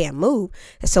so they can't move.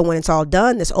 And so when it's all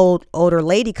done, this older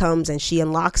lady comes and she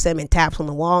unlocks them and taps on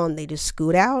the wall, and they just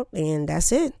scoot out, and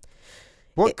that's it.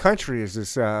 What country is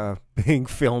this being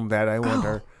filmed at, I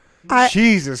wonder?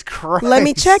 Jesus Christ. Let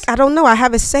me check. I don't know. I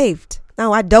have it saved.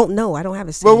 No, I don't know. I don't have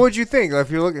it saved. Well, what'd you think? If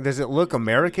you're looking, does it look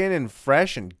American and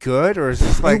fresh and good, or is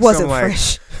this like it wasn't some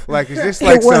fresh. Like is this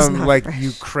like some like fresh.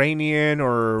 Ukrainian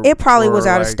or? It probably was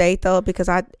out like, of state though, because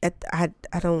I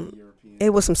don't.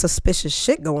 It was some suspicious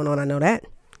shit going on. I know that,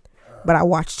 but I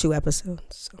watched 2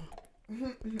 episodes. So.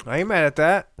 I ain't mad at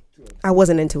that. I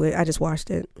wasn't into it. I just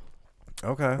watched it.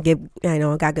 Okay. I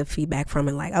got good feedback from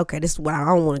it. Like, okay, this is what I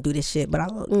don't want to do this shit, but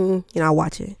I'll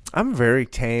watch it. I'm very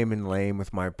tame and lame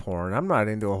with my porn. I'm not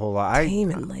into a whole lot.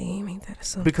 Tame and lame, ain't that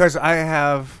something? Because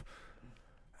I've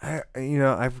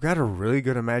got a really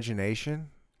good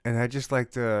imagination, and I just like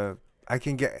to.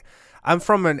 I'm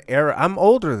from an era. I'm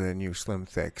older than you, Slim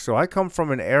Thick. So I come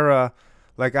from an era,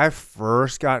 like I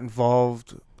first got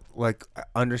involved, like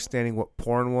understanding what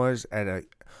porn was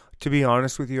to be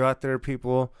honest with you out there,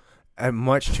 people. At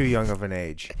much too young of an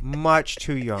age. Much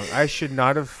too young. I should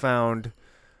not have found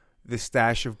the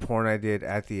stash of porn I did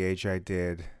at the age I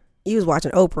did. You was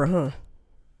watching Oprah, huh?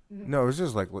 No, it was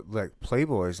just like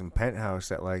Playboys and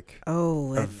Penthouse at like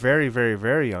a very, very,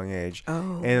 very young age.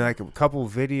 Oh. And like a couple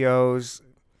videos.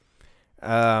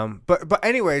 But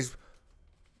anyways,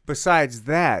 besides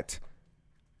that,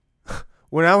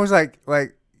 when I was like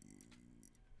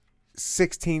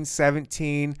 16,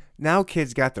 17, now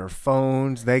kids got their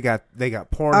phones. They got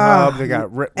Pornhub. They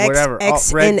got whatever,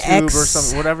 RedTube or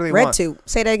something, whatever they want. RedTube.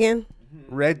 Say that again.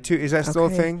 RedTube, is that still a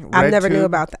thing? I never knew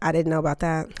about that. I didn't know about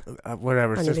that.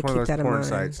 Whatever, it's just one of those porn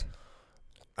sites.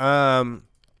 Mind.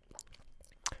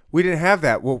 We didn't have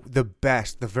that. Well, the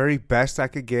very best I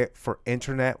could get for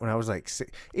internet when I was like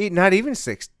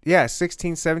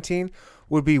 16, 17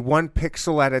 would be 1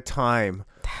 pixel at a time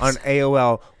on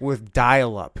AOL with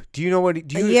dial-up. Do you know what?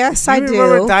 Yes, I do. do. You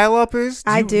remember what dial-up is?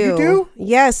 I do. You do?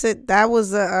 Yes, that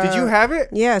was. Did you have it?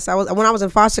 Yes, I was. When I was in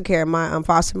foster care, my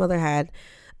foster mother had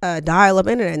dial-up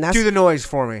internet. And that's, do the noise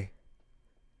for me.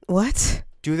 What?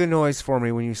 Do the noise for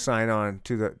me when you sign on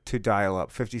to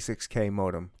dial-up 56K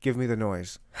modem. Give me the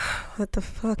noise. What the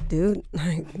fuck, dude?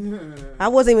 I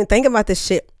wasn't even thinking about this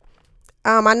shit.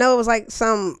 I know it was like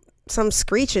some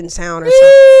screeching sound or something.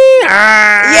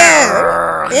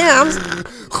 Yeah.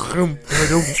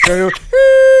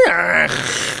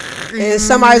 And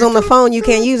somebody's on the phone, you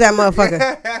can't use that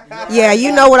motherfucker. Yeah,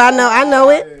 you know what I know. I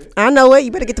know it.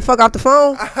 You better get the fuck off the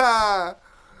phone. Wow.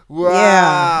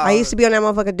 Yeah, I used to be on that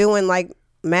motherfucker doing like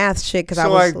math shit because I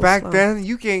was like back slow. then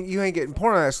you ain't getting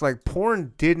porn on that. So like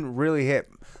porn didn't really hit.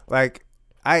 Like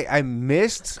I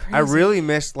really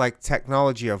missed like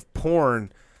technology of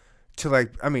porn to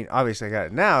like, I mean, obviously I got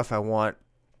it now if I want,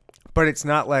 but it's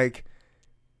not like,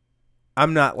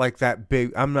 I'm not like that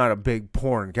big, I'm not a big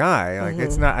porn guy. Like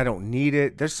it's not, I don't need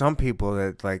it. There's some people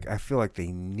that like, I feel like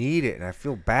they need it and I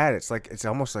feel bad. It's like, it's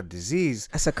almost a disease.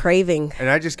 That's a craving. And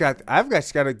I've just got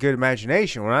a good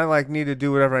imagination. When I like need to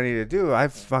do whatever I need to do, I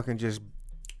fucking just,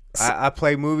 I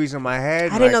play movies in my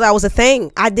head. I didn't know that was a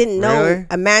thing. I didn't know. Really?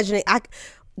 Imagining,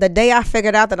 the day I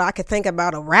figured out that I could think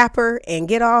about a rapper and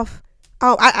get off,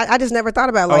 Oh, I just never thought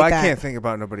about it like that. I can't think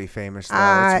about nobody famous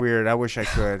though. It's weird. I wish I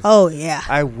could. Oh yeah.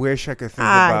 I wish I could think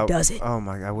about. Does it? Oh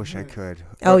my! I wish I could.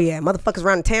 Oh yeah, motherfuckers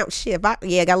around town. Shit, got a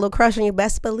little crush on you.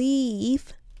 Best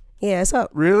believe. Yeah, it's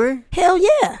up. Really? Hell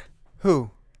yeah.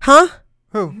 Who? Huh?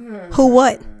 Who? Who?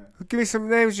 What? Give me some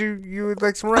names. You would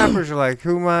like some rappers. You're like,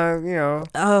 who am I? You know.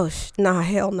 Oh nah,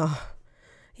 hell no.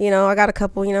 You know, I got a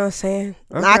couple, you know what I'm saying?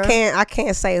 Okay. I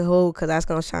can't say who because that's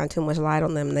going to shine too much light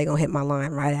on them and they're going to hit my line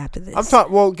right after this. I'm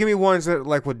talking, well, give me ones that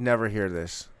like would never hear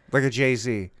this. Like a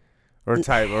Jay-Z or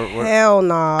type. Or hell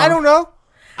no. I don't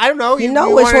know. You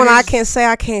know which one I can say?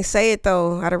 I can't say it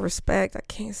though. Out of respect, I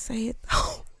can't say it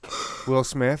though. Will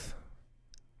Smith.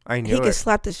 I knew he can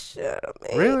slap the shit out of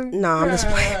me. Really? No, I'm just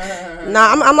playing. No,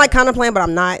 I'm like kind of playing, but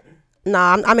I'm not. No,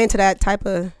 I'm into that type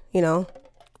of, you know,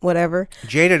 whatever.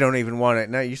 Jada don't even want it.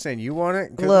 Now you saying you want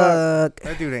it? Good look, luck.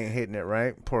 That dude ain't hitting it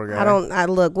right. Poor guy. I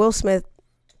look. Will Smith.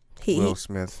 Will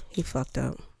Smith. He fucked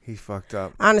up. He fucked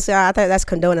up. Honestly, I think that's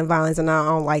condoning violence, and I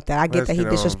don't like that. I get that he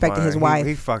disrespected his wife.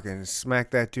 He fucking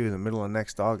smacked that dude in the middle of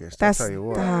next August. I'll tell you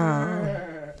what.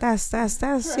 That's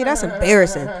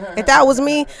embarrassing. If that was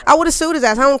me, I would have sued his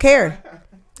ass. I don't care.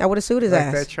 I would have sued his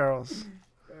ass. That, Charles.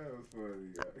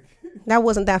 That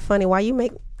wasn't that funny. Why you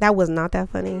make that was not that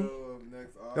funny?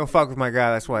 Don't fuck with my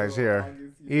guy. That's why he's here.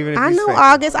 Even if I he's know faking.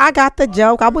 August. I got the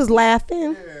joke. I was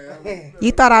laughing.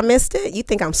 You thought I missed it? You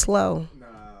think I'm slow?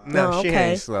 No, she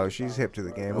okay. ain't slow. She's hip to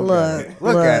the game. Look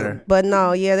at her. But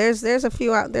no, yeah, there's a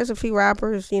few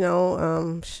rappers, you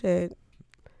know, shit.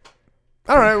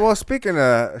 All right. Well, speaking of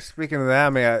that, I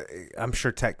mean, I'm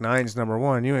sure Tech Nine's number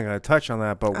one. You ain't gonna touch on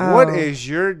that. But what is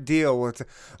your deal with?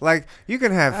 Like, you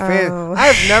can have fans.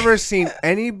 I've never seen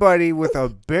anybody with a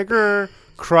bigger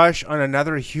crush on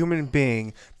another human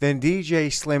being than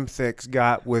DJ Slim Thicks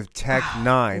got with Tech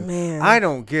Nine. Man. I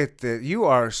don't get that. You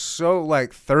are so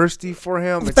like thirsty for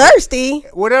him. Thirsty?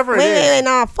 Whatever it is.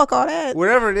 Nah, fuck all that.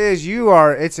 Whatever it is, you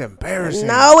are. It's embarrassing.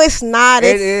 No, it's not.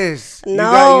 It is.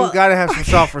 No, you got to have some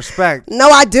self-respect. No,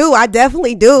 I do. I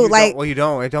definitely do. You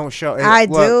don't. It don't show. I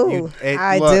do.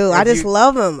 I just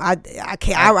love him. I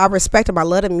can't. I respect him. I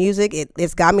love the music.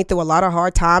 It's got me through a lot of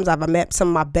hard times. I've met some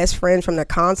of my best friends from their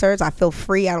concerts. I feel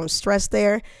free. I don't stress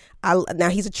there. Now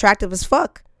he's attractive as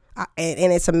fuck,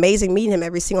 and it's amazing meeting him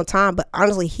every single time. But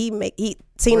honestly,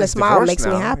 seeing the smile makes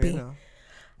me happy. You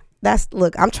know.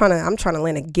 Look. I'm trying to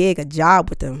land a job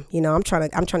with him. You know, I'm trying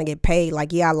to get paid.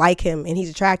 Like, yeah, I like him and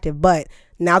he's attractive. But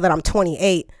now that I'm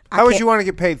 28, how would you want to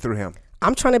get paid through him?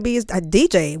 I'm trying to be a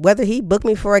DJ. Whether he booked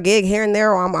me for a gig here and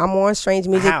there, or I'm on Strange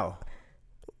Music. How?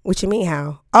 What you mean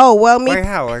how? Oh well, me. Like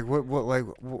how? Like what? Like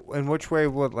in which way?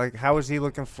 What? Like how is he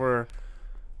looking for?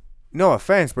 No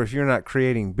offense, but if you're not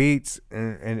creating beats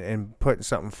and putting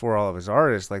something for all of his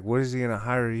artists, like what is he gonna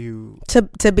hire you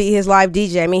to be his live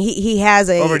DJ? I mean, he has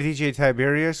over DJ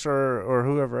Tiberius or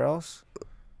whoever else.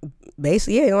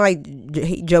 Basically, yeah, you know,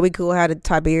 like Joey Cool had a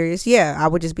Tiberius. Yeah, I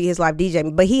would just be his live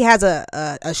DJ, but he has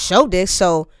a show disc,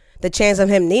 so the chance of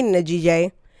him needing a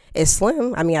DJ is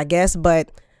slim. I mean, I guess,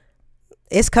 but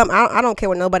it's come. I don't care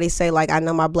what nobody say. Like, I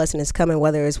know my blessing is coming,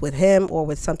 whether it's with him or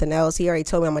with something else. He already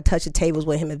told me I'm gonna touch the tables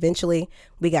with him eventually.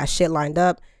 We got shit lined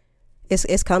up.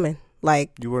 It's coming.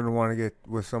 Like, you wouldn't want to get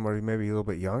with somebody maybe a little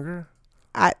bit younger.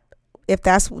 If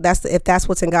that's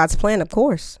what's in God's plan, of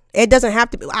course. It doesn't have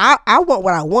to be. I want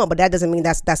what I want, but that doesn't mean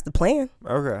that's the plan.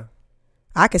 Okay.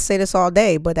 I could say this all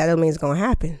day, but that doesn't mean it's gonna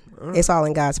happen. It's all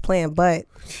in God's plan. But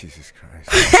Jesus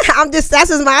Christ, that's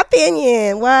just my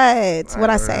opinion. What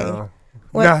I say?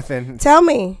 What? Nothing. Tell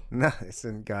me. No, it's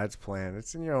in God's plan.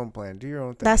 It's in your own plan. Do your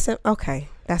own thing.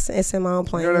 It's in my own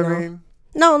plan. You know what I mean?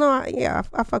 No,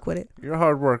 I fuck with it. You're a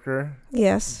hard worker.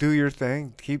 Yes. Do your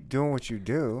thing. Keep doing what you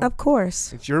do. Of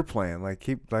course. It's your plan.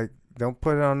 Don't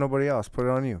put it on nobody else. Put it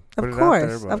on you.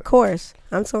 Of course.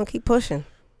 I'm just gonna keep pushing.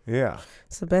 Yeah.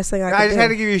 It's the best thing I just had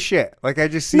to give you shit. Like, I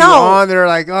just see you on there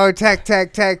like, oh, tech.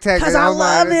 Because I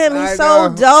love him. He's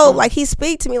so dope. Like, he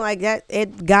speak to me like that.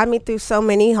 It got me through so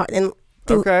many hard and.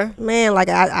 Man, like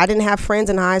I didn't have friends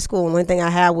in high school, and the only thing I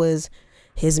had was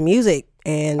his music.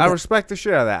 And I respect the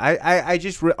shit out of that. I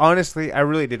just honestly, I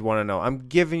really did want to know. I'm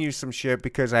giving you some shit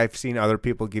because I've seen other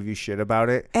people give you shit about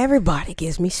it. Everybody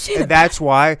gives me shit. That's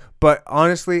why. But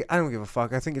honestly, I don't give a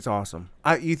fuck. I think it's awesome.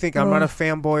 You think I'm not a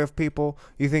fanboy of people?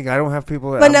 You think I don't have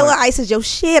people that Vanilla Ice is your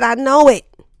shit. I know it.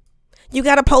 You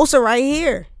got a poster right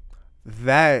here.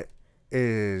 That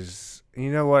is. You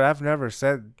know what? I've never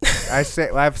said.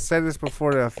 I've said this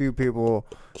before to a few people,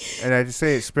 and I just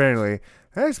say it sparingly.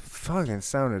 That fucking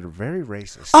sounded very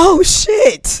racist. Oh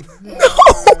shit!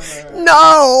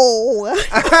 No.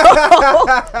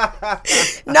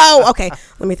 No. Okay,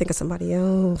 let me think of somebody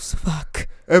else. Fuck.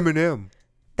 Eminem.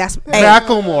 That's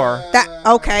Macklemore. That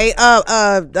okay.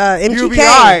 MGK.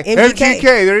 UBI. MGK.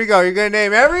 There you go. You're gonna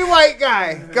name every white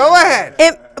guy. Go ahead.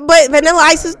 But Vanilla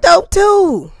Ice is dope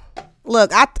too.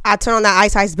 Look, I turn on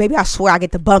that Ice baby. I swear I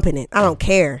get the bump in it. I don't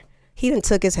care. He done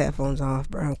took his headphones off,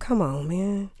 bro. Come on,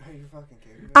 man. Are you fucking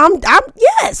kidding me? I'm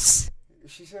yes.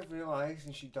 She said Vanilla Ice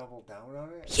and she doubled down on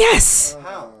it. Yes.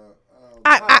 How?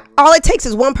 I all it takes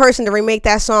is one person to remake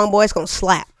that song, boy. It's gonna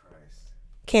slap.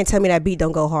 Can't tell me that beat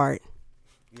don't go hard.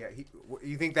 Yeah,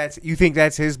 you think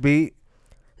that's his beat?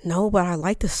 No, but I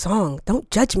like the song.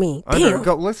 Don't judge me. Damn.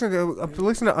 Go listen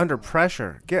to Under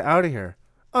Pressure. Get out of here.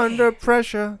 Under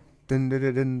Pressure. Dun, dun,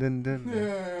 dun, dun, dun,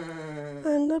 dun.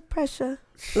 Under Pressure.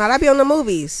 Now that be on the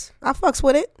movies. I fucks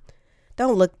with it.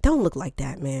 Don't look like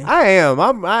that, man. I am.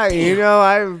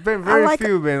 I've been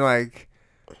been like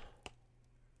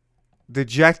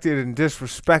dejected and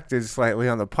disrespected slightly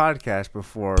on the podcast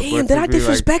before. Damn, did I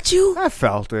disrespect you? I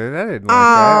felt it. I didn't like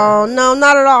that. Oh, no,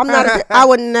 not at all. I'm not. I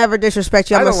would never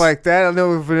disrespect you. I don't like that. I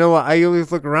know Vanilla. I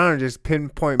always look around and just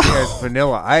pinpoint me as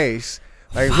Vanilla Ice.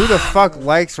 Like, who the fuck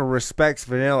likes or respects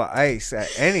Vanilla Ice at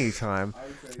any time?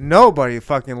 Nobody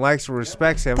fucking likes or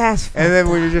respects him. And then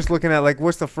when you're just looking at, like,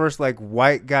 what's the first, like,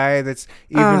 white guy that's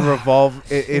even involved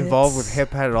with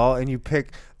hip hop at all, and you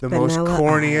pick the most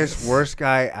corniest, worst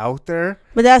guy out there.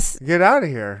 But get out of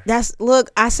here.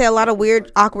 Look, I say a lot of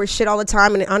weird, awkward shit all the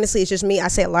time, and honestly, it's just me. I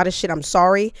say a lot of shit. I'm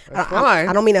sorry. That's fine.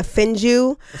 I don't mean to offend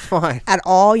you. It's fine. At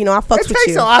all. You know, I fucks with you. It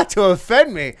takes a lot to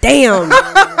offend me. Damn.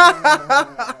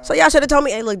 So y'all should have told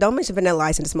me, hey, look, don't mention Vanilla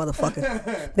Ice in this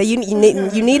motherfucker. That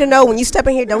you need to know when you step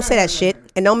in here, don't say that shit,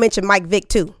 and don't mention Mike Vick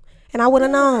too. And I would have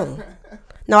known.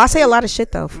 No, I say a lot of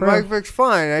shit though. Mike Vick's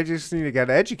fine. I just need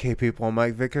to educate people on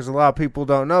Mike Vick because a lot of people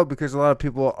don't know because a lot of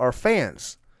people are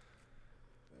fans.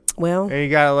 Well, and you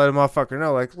gotta let a motherfucker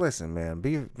know. Like, listen, man,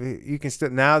 you can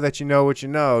still now that you know what you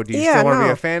know. Do you still want to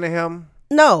be a fan of him?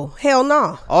 No, hell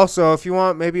no. Also, if you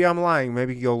want, maybe I'm lying.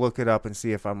 Maybe you'll look it up and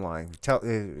see if I'm lying.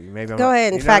 Maybe I'm go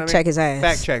ahead and fact check his ass.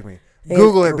 Fact check me.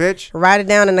 Google it, bitch. Write it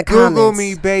down in the comments. Google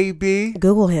me, baby.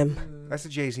 Google him. That's a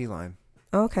Jay-Z line.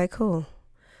 Okay, cool.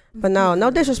 But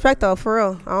no disrespect though, for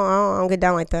real. I don't get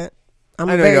down like that. I'm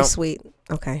very sweet.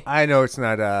 Okay. I know it's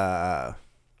not a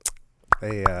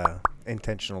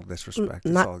intentional disrespect.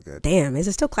 It's all good. Damn, is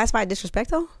it still classified disrespect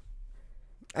though?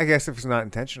 I guess if it's not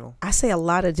intentional. I say a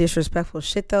lot of disrespectful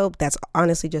shit though. But that's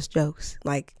honestly just jokes.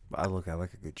 Like I like a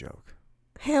good joke.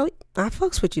 Hell, I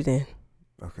fucks with you then.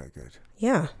 Okay, good.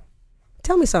 Yeah.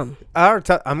 Tell me something. I'm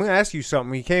going to ask you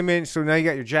something. You came in, so now you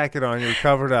got your jacket on. You're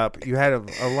covered up. You had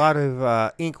a lot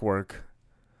of ink work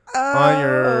on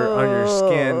your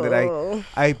skin that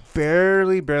I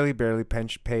barely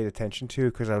paid attention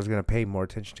to because I was going to pay more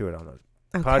attention to it on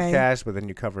the podcast, but then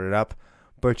you covered it up.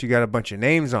 But you got a bunch of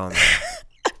names on there.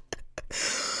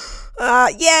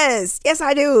 Yes,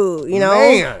 I do. You know,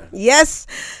 man.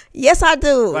 Yes, I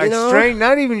do. Like, you know? Strange,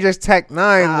 not even just Tech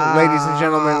Nine, ladies and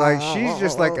gentlemen. Like, she's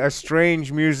just like a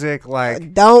strange music.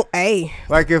 Like,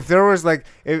 like if there was like,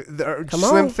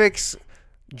 Slim Thick's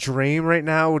dream right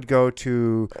now would go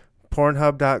to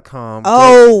Pornhub.com.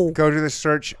 Go to the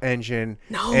search engine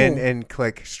and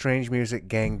click Strange Music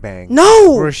Gangbang.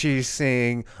 No. Where she's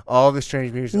seeing all the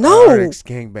strange music artists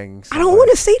gangbanging. I don't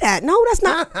want to see that. No, that's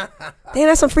not. Damn,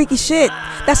 that's some freaky shit.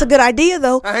 That's a good idea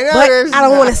though. I know, but I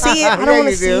don't want to see it. I don't want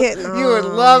to see it. No, you would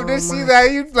love to see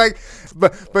that. You'd like,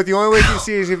 but the only way you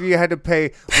see is if you had to pay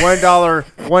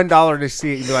 $1 to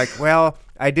see it. You'd be like, well,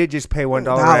 I did just pay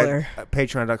 $1 at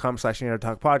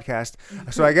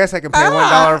patreon.com/NeanderTalkPodcast. So I guess I can pay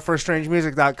 $1 for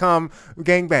strangemusic.com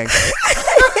gangbang.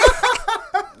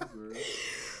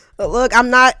 Look, I'm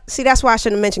not. See, that's why I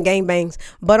shouldn't have mentioned gangbangs.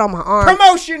 But on my arm,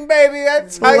 promotion, baby.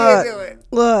 That's how you do it.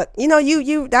 Look, you know,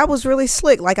 you that was really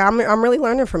slick. Like I'm really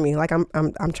learning from you. Like I'm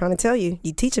trying to tell you,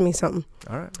 you teaching me something.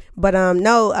 All right. But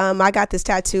I got this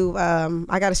tattoo.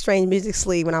 I got a Strange Music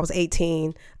sleeve when I was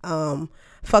 18.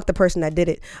 Fuck the person that did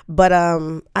it. But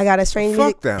I got a Strange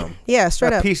Music. Fuck them. Yeah,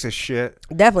 straight up. Piece of shit.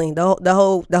 Definitely the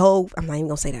whole. I'm not even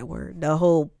gonna say that word. The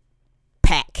whole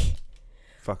pack.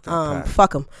 Fuck that pack.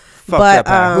 Fuck them. Fuck that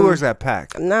pack. Who is that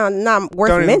pack? No, not worth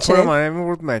Don't mentioning. Even put them on. Even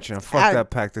worth mentioning. Fuck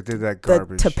that pack that did that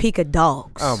garbage. The Topeka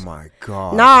Dogs. Oh my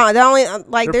god. Nah, the only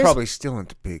they're probably still in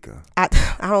Topeka. I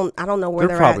don't know where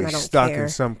they're probably at. They're probably stuck in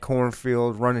some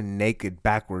cornfield, running naked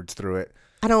backwards through it.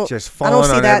 Just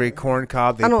falling on every corn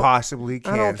cob they possibly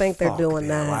can. I don't think they're doing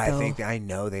that. I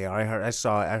know they are.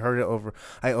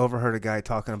 I overheard a guy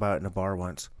talking about it in a bar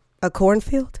once. A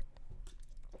cornfield?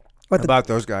 About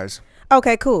those guys.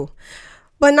 Okay, cool.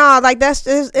 But no, like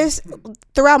it's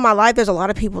throughout my life, there's a lot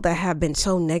of people that have been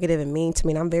so negative and mean to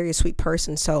me, and I'm a very sweet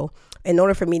person. So in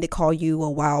order for me to call you a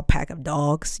wild pack of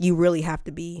dogs, you really have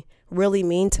to be really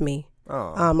mean to me.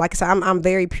 Oh. Like I said, I'm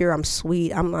very pure. I'm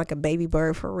sweet. I'm like a baby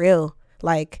bird for real.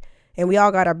 Like, and we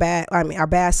all got our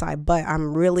bad side, but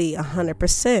I'm really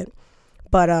 100%.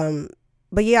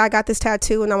 But yeah, I got this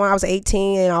tattoo when I was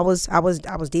 18, and I was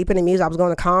deep in the music. I was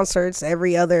going to concerts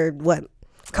every other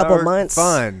couple of months.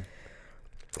 Fun.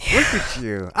 Look at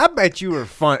you. I bet you were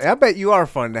fun. I bet you are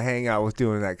fun to hang out with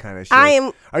doing that kind of shit. I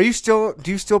am. Do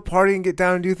you still party and get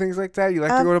down and do things like that? You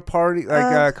like to go to party,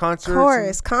 concerts? Of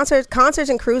course. Concerts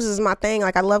and cruises is my thing.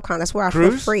 Like, I love concerts. That's where I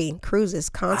feel free. Cruises,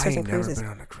 concerts and cruises. I ain't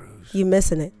never been on a cruise. You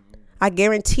missing it. I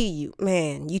guarantee you,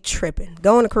 man, you tripping.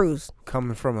 Go on a cruise.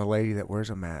 Coming from a lady that wears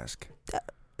a mask.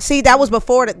 See, that was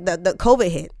before the COVID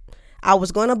hit. I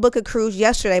was going to book a cruise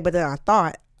yesterday, but then I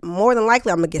thought, more than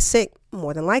likely, I'm going to get sick.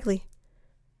 More than likely.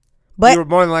 But you were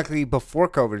more than likely before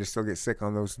COVID to still get sick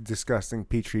on those disgusting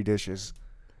Petri dishes.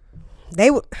 They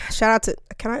would shout out to.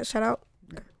 Can I shout out?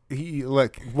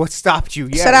 Look, what stopped you?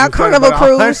 Yeah, shout out Carnival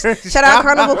Cruise. Shout out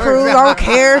Carnival Cruise. I don't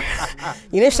care.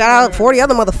 You didn't shout out 40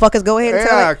 other motherfuckers. Go ahead and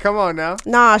tell it. Yeah, come on now.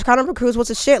 Nah, Carnival Cruise was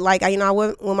a shit. Like, I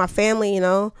went with my family. It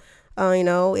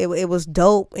was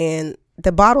dope, and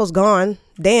the bottle's gone.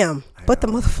 Damn, put the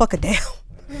motherfucker down.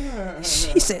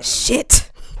 She said, "Shit."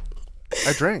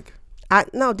 I drink.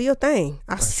 No, do your thing.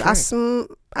 I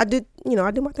do.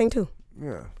 I do my thing too.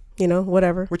 Yeah.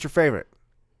 Whatever. What's your favorite?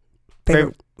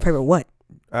 Favorite what?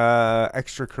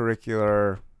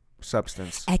 Extracurricular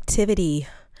substance. Activity.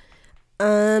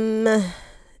 That's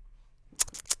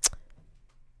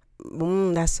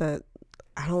a.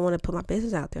 I don't want to put my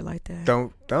business out there like that.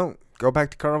 Don't go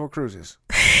back to Carnival Cruises.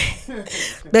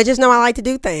 But just know I like to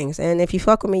do things, and if you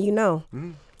fuck with me, you know.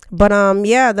 Mm. But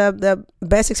yeah, the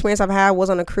best experience I've had was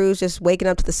on a cruise, just waking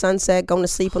up to the sunset, going to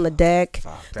sleep on the deck.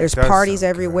 There's parties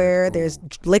everywhere. There's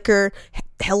liquor,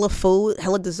 hella food,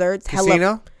 hella desserts,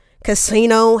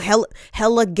 casino,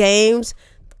 hella games.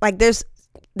 Like there's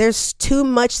too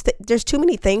much. There's too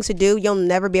many things to do. You'll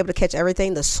never be able to catch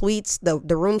everything. The suites, the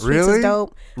room suites is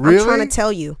dope. Really? I'm trying to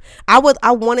tell you. I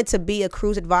wanted to be a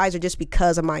cruise advisor just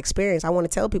because of my experience. I want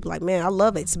to tell people like, man, I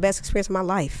love it. It's the best experience of my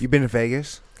life. You been to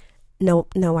Vegas? No,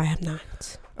 I have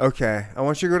not. Okay, I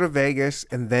want you to go to Vegas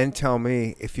and then tell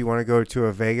me if you want to go to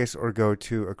a Vegas or go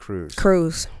to a cruise.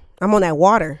 Cruise. I'm on that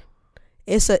water.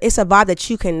 It's a vibe that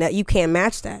you can't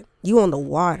match that. You on the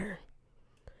water.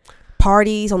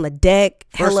 Parties on the deck,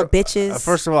 hella bitches.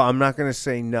 First of all, I'm not going to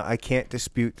say no. I can't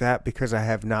dispute that because I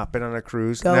have not been on a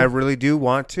cruise. Go. And I really do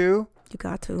want to. You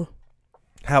got to.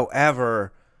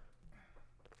 However,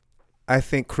 I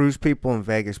think cruise people and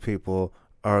Vegas people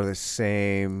are the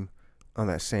same, on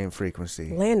that same frequency.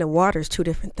 Land and water is two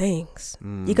different things.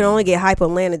 You can only get hype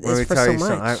on land is for so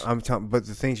much. But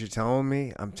the things you're telling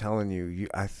me, I'm telling you,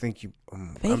 I think you...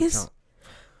 Vegas?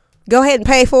 Go ahead and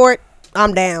pay for it.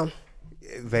 I'm down.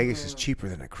 Vegas is cheaper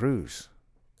than a cruise.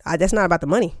 That's not about the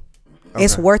money. Okay.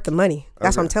 It's worth the money.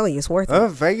 That's what I'm telling you. It's worth it.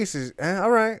 Vegas is... all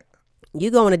right.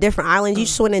 You go on a different island. You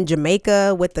swim in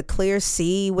Jamaica with the clear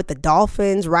sea, with the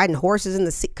dolphins, riding horses in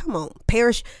the sea. Come on.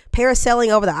 Parasailing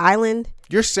over the island.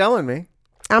 You're selling me.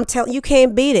 I'm telling you,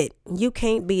 can't beat it. You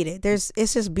can't beat it.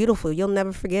 It's just beautiful. You'll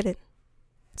never forget it.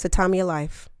 It's the time of your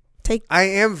life. I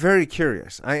am very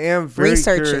curious. I am very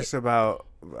curious about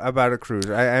a cruise.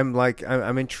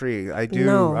 I'm intrigued.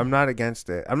 I'm not against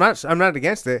it. I'm not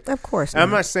against it. Of course not.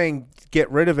 I'm not saying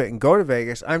get rid of it and go to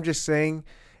Vegas. I'm just saying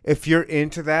if you're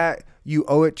into that, you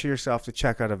owe it to yourself to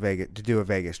check out to do a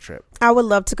Vegas trip. I would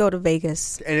love to go to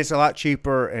Vegas. And it's a lot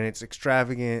cheaper and it's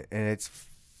extravagant and it's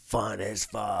fun as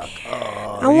fuck.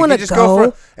 Oh, I want to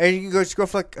go. And you can just go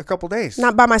for like a couple days.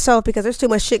 Not by myself because there's too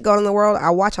much shit going on in the world.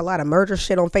 I watch a lot of murder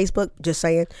shit on Facebook. Just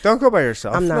saying. Don't go by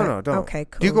yourself. I'm not. No, don't. Okay,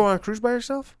 cool. Do you go on a cruise by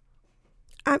yourself?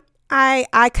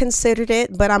 I considered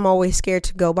it, but I'm always scared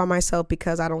to go by myself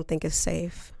because I don't think it's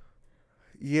safe.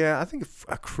 Yeah, I think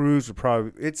a cruise would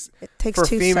probably... It takes for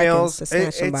 2 females, seconds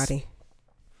to snatch somebody.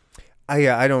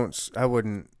 I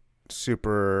wouldn't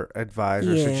super advise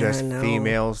or suggest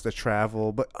females to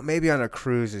travel, but maybe on a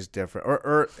cruise is different.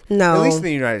 Or no. At least in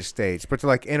the United States. But to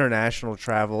like international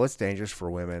travel, it's dangerous for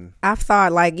women. I've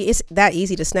thought like it's that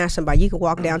easy to snatch somebody. You can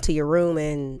walk down to your room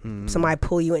and somebody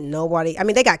pull you in. Nobody... I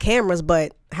mean, they got cameras,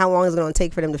 but how long is it going to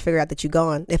take for them to figure out that you're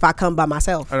gone if I come by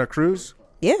myself? On a cruise?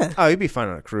 Yeah. Oh, you'd be fine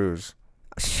on a cruise.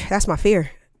 That's my fear.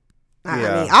 I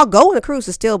mean, I'll go on a cruise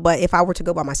still, but if I were to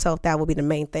go by myself, that would be the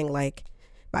main thing. Like,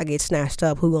 if I get snatched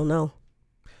up, who gonna know?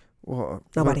 Well,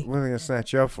 nobody. What are they gonna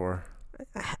snatch you up for?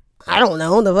 I don't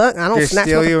know the fuck. I don't Just snatch.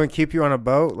 steal you and keep you on a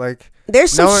boat? Like,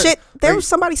 There's some no one- shit. There like- was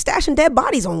somebody stashing dead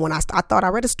bodies on one. I thought I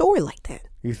read a story like that.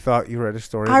 you thought you read a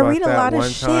story I about read a that lot of one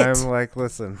shit. time? Like,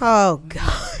 listen. Oh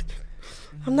God,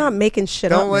 I'm not making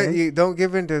shit up. Man. Don't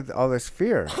give into all this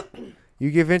fear. You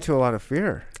give into a lot of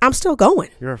fear. I'm still going.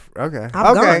 You're okay.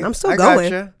 I'm okay. going. I'm still I going.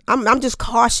 Gotcha. I'm just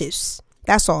cautious.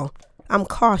 That's all. I'm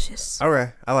cautious.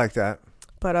 Okay, I like that.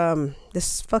 But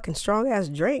this fucking strong ass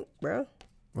drink, bro.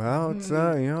 Well, it's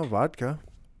vodka.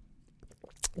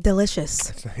 Delicious.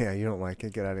 So, yeah, you don't like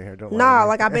it. Get out of here. Don't. Nah,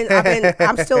 lie to me. like I've been.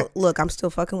 I'm still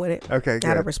fucking with it. Okay, Out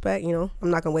of good. respect, I'm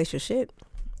not gonna waste your shit.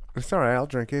 It's all right. I'll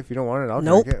drink it. If you don't want it, I'll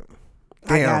Nope. drink it.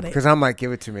 I Damn, got it. because I might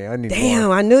give it to me. I need Damn,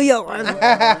 more. I knew you.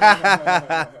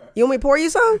 You want me to pour you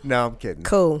some? No, I'm kidding.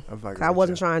 Cool. I'm fucking I with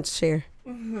wasn't you. trying to share.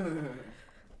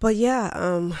 But yeah,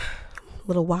 a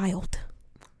little wild.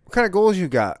 What kind of goals you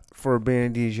got for being a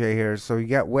DJ here? So you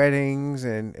got weddings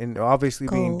and obviously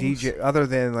being Goals. DJ, other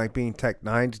than like being Tech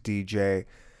Nine's DJ.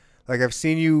 Like I've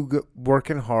seen you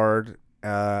working hard.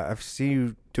 I've seen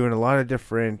you doing a lot of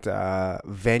different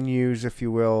venues, if you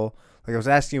will. Like I was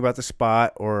asking you about the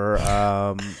Spot or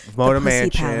Moda The Pussy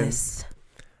Mansion. Palace.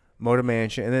 Moda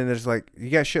Mansion, and then there's like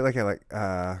you got shit like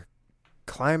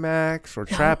Climax or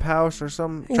Trap House or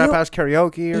some Trap House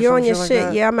Karaoke or You're on some your shit. shit. Like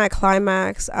that. Yeah, I'm at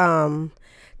Climax.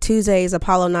 Tuesdays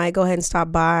Apollo night. Go ahead and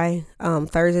stop by.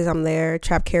 Thursdays I'm there.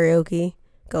 Trap Karaoke.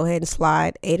 Go ahead and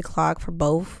slide 8:00 for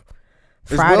both.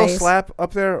 Is Will Fridays. Slap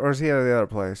up there or is he at the other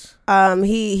place?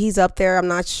 He's up there. I'm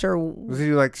not sure. Does he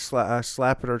do like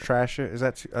slap it or trash it? Is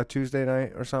that a Tuesday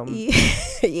night or something?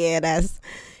 Yeah,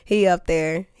 he up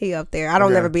there. I don't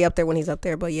Okay. never be up there when he's up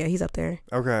there, but yeah, he's up there.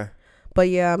 Okay. But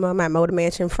yeah, I'm at Moda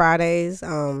Mansion Fridays.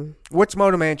 What's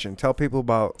Moda Mansion? Tell people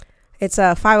about. It's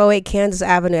 508 Kansas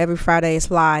Avenue. Every Friday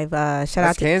it's live. Shout out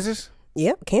That's to Kansas.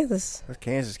 Yep, Kansas. That's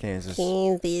Kansas. Kansas.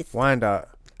 Wyandotte.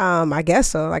 I guess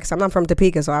so. Like I said, I'm not from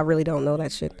Topeka, so I really don't know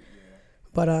that shit.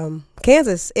 But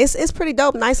Kansas, it's pretty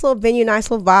dope. Nice little venue,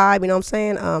 nice little vibe. You know what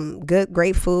I'm saying?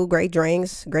 Great food, great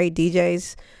drinks, great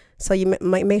DJs. So you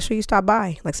might make sure you stop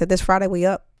by. Like I said, this Friday we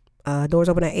up. Doors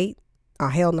open at 8. Oh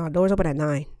hell no, doors open at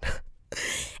 9.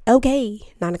 Okay,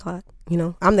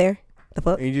 9:00. I'm there. The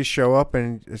fuck. And you just show up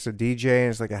and it's a DJ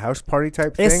and it's like a house party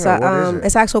type thing. It's or what is it?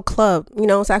 it's actual club.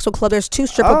 It's actual club. There's 2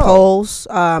 stripper Oh. poles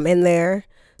in there.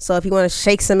 So if you want to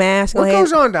shake some ass, go What ahead.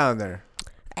 goes on down there?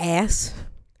 Ass.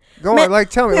 Go Man- on, like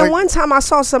tell me. Man, Like, one time I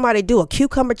saw somebody do a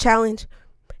cucumber challenge,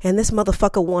 and this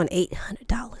motherfucker won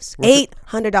 $800.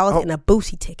 $800 Oh. in a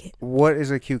Boosie ticket. what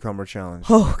is a cucumber challenge?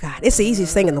 Oh God, it's the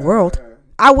easiest thing in the world.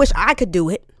 I wish I could do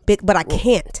it, but I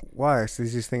can't. Why? It's the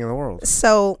easiest thing in the world.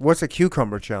 So What's a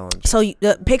cucumber challenge? you,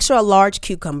 picture a large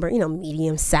cucumber,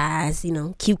 medium size.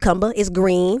 Cucumber is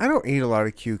green. I don't eat a lot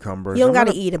of cucumbers. You don't I'm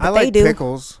gotta gonna- eat it, I but like they do.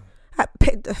 pickles.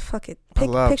 Fuck it. I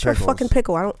love Picture a fucking pickles.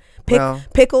 pickle. I don't Well-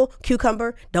 pickle,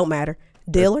 cucumber, don't matter.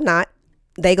 Deal or not,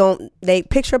 they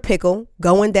picture a pickle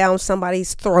going down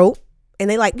somebody's throat, and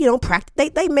they practice.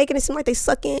 They making it seem like they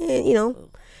suck in.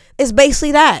 It's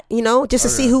basically that. Just to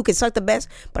see who can suck the best.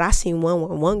 But I seen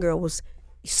one girl was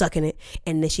sucking it,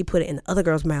 and then she put it in the other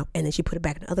girl's mouth, and then she put it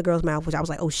back in the other girl's mouth, which I was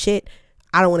like, oh shit,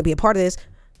 I don't want to be a part of this,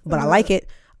 but I like it.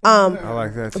 I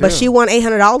like that too. But she won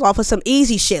 $800 off of some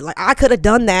easy shit. Like I could have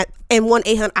done that and won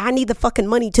 $800. I need the fucking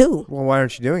money too, Well, why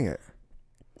aren't you doing it?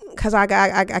 cause I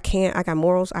can't. I got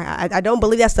morals. I don't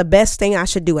believe that's the best thing I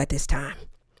should do at this time.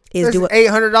 Is That's do it.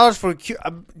 $800 for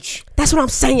That's what I'm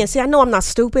saying. See, I know I'm not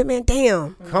stupid, man.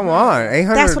 Damn. come on,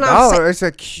 That's what I'm $800. It's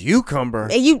a cucumber.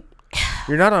 And you,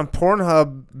 You're not on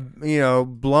Pornhub,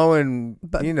 blowing,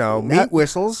 meat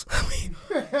whistles.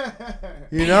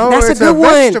 that's it's a good one.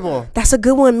 vegetable. That's a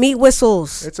good one. Meat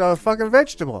whistles. It's a fucking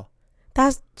vegetable.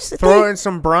 That's just the Throw thing. in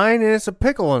some brine and it's a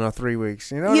pickle in 3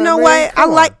 weeks. You know. You know what? I mean? what? I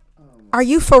Come like. on. Are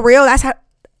you for real? That's how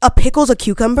a pickle's a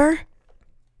cucumber.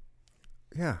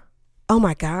 Yeah. Oh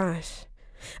my gosh,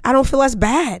 I don't feel that's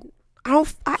bad. I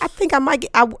think I might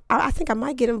get. I think I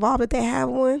might get involved if they have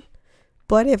one.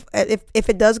 But if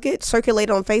it does get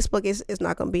circulated on Facebook, it's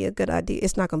not gonna be a good idea.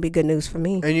 It's not gonna be good news for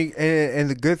me. And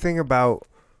the good thing about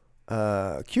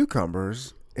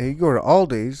cucumbers, you go to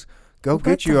Aldi's, go What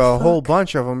get you the a whole fuck?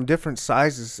 bunch of them, different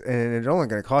sizes, and it's only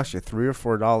going to cost you $3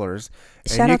 or $4.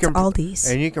 Shout and you out to can, Aldi's.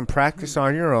 And you can practice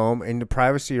on your own in the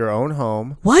privacy of your own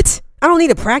home. What? I don't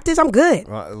need to practice. I'm good.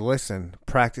 Listen,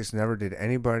 practice never did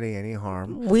anybody any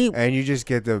harm. And you just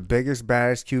get the biggest,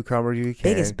 baddest cucumber you can.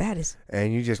 biggest, baddest.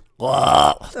 And you just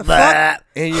The fuck?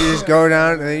 and you just go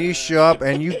down and then you show up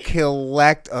and you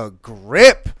collect a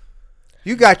grip.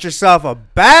 You got yourself a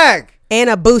bag. And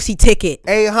a Boosie ticket.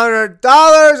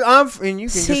 $800. And you can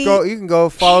See? just go. You can go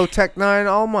follow Tech Nine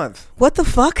all month. What the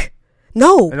fuck?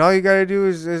 No. And all you gotta do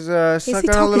is Is suck he on a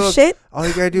talking little. shit? All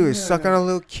you gotta do is suck on a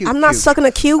little cuke. I'm not sucking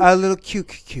a cube. A little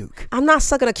cuke. I'm not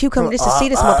sucking a cucumber just to see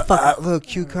this motherfucker. Little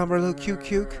cucumber, little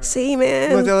cuke. See, You want man.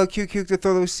 that little cuke to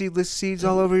throw those seedless seeds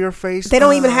all over your face? They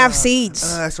don't even have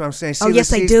seeds. That's what I'm saying. Oh, yes, Seedless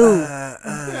they seeds. do.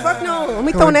 Fuck no. Let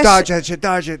me throw that dodge shit.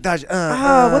 that shit. Dodge it.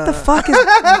 What the fuck is...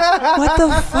 What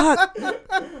the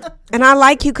fuck? And I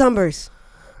like cucumbers.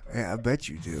 Yeah, I bet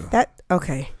you do.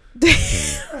 Okay.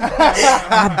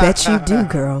 I bet you do,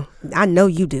 girl. I know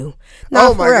you do. No,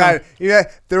 Oh my god! Yeah,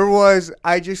 there was.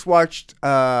 I just watched.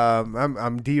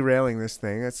 I'm derailing this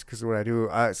thing. That's because of what I do.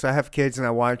 So I have kids, and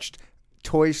I watched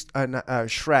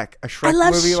Shrek, a Shrek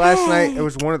love movie last night. Shrek. It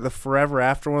was one of the Forever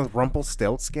After one with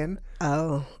Rumpelstiltskin,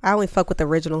 Oh, I only fuck with the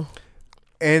original.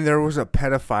 and there was a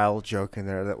pedophile joke in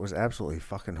there that was absolutely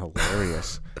fucking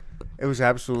hilarious. It was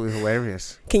absolutely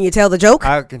hilarious. Can you tell the joke?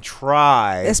 I can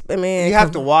try. Man, You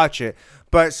have to watch it.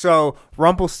 But so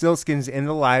Rumpelstiltskin's in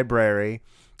the library,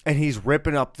 and he's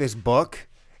ripping up this book,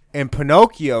 and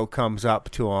Pinocchio comes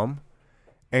up to him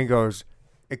and goes,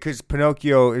 because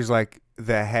Pinocchio is like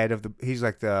the head of he's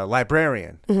like the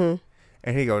librarian. Mm-hmm.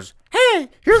 And he goes, "Hey,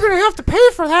 you're going to have to pay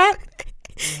for that."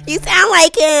 You sound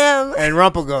like him. And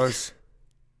Rumpel goes,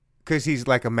 because he's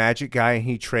like a magic guy and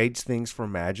he trades things for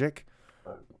magic.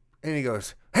 And he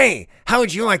goes, "Hey, how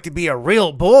would you like to be a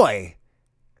real boy?"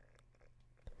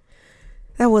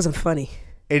 That wasn't funny.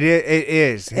 It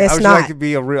is. It's how would you not. like to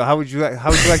be a real? How would you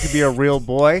like to be a real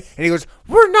boy? And he goes,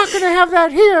 "We're not going to have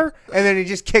that here." And then he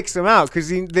just kicks him out because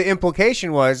the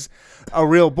implication was a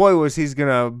real boy was he was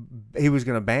gonna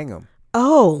bang him.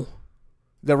 Oh,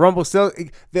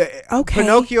 Okay.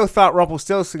 Pinocchio thought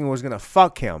Rumpelstiltskin was gonna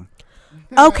fuck him.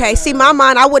 okay. See, my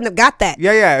mind, I wouldn't have got that.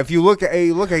 Yeah. If you look at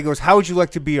he goes, "How would you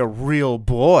like to be a real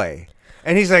boy?"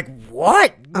 And he's like,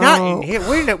 "What? Not in here.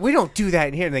 We don't do that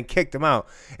in here." And then kicked him out.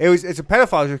 It's a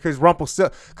pedophile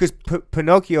because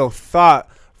Pinocchio thought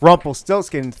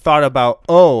Rumpelstiltskin thought about,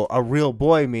 a real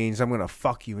boy means I'm gonna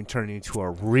fuck you and turn you into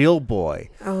a real boy.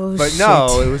 Oh, but shit.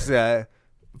 no, it was a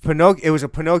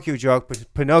Pinocchio joke,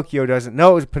 but Pinocchio doesn't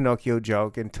know it was a Pinocchio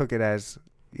joke and took it as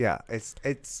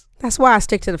it's. That's why I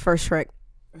stick to the first Shrek,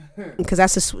 because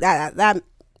that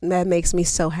makes me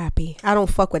so happy. I don't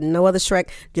fuck with no other Shrek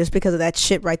just because of that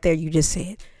shit right there you just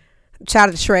said. Child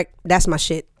of the Shrek, that's my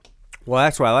shit. Well,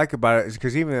 that's what I like about it is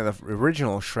because even in the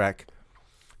original Shrek,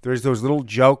 there's those little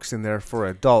jokes in there for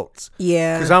adults.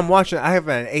 Yeah. Because I'm watching, I have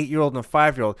an 8-year-old and a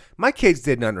 5-year-old. My kids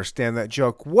didn't understand that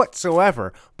joke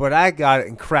whatsoever, but I got it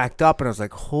and cracked up, and I was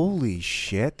like, "Holy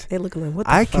shit!" They looking like, what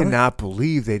the I fuck? cannot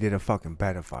believe they did a fucking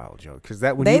pedophile joke. Because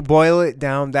when you boil it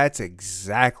down, that's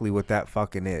exactly what that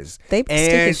fucking is. They be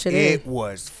sneaking shit in. It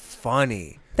was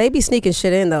funny. They be sneaking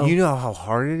shit in though. You know how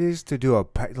hard it is to do In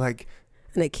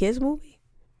a kids movie?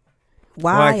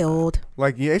 Wild.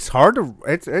 Yeah, it's hard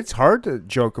to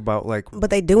joke about But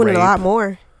they doing it a lot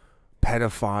more.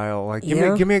 Pedophile.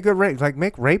 Yeah. Give me a good rape.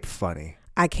 Make rape funny.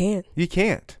 I can't. You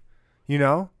can't. You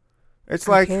know? It's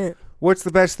I can't. what's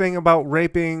the best thing about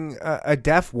raping a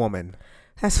deaf woman?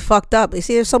 That's fucked up. You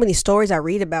see, there's so many stories I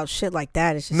read about shit like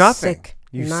that. It's just Nothing. sick.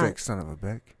 You sick son of a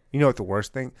bitch. You know what the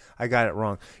worst thing? I got it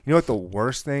wrong. You know what the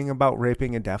worst thing about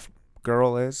raping a deaf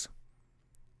girl is?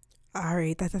 All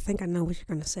right, I think I know what you're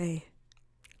gonna say.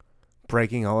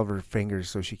 Breaking all of her fingers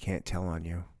so she can't tell on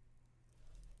you.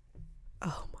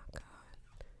 Oh my god.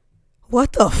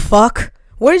 What the fuck?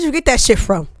 Where did you get that shit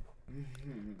from?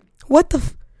 What the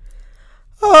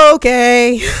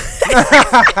okay.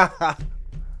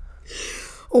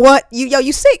 What?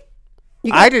 You sick?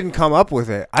 I didn't come up with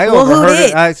it. I Well, who overheard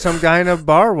did? it. Some guy in a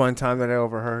bar one time that I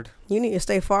overheard. You need to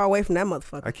stay far away from that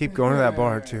motherfucker. I keep going to that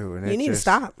bar too, and You need to just,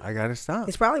 stop. I gotta stop.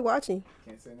 He's probably watching.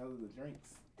 Can't say no to the drinks.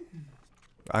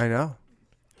 I know.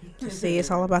 See, it's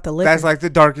all about the liquor. That's like the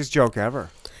darkest joke ever.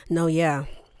 No, yeah.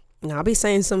 No, I'll be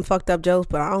saying some fucked up jokes,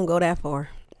 but I don't go that far.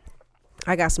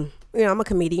 I got some. I'm a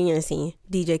comedian. You understand?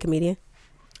 DJ comedian.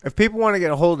 If people want to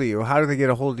get a hold of you, how do they get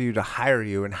a hold of you to hire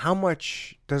you, and how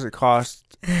much does it cost?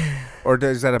 Or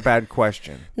is that a bad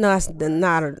question? No, that's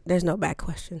not. There's no bad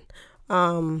question.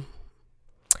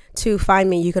 To find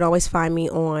me, you can always find me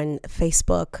on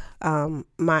Facebook.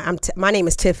 My name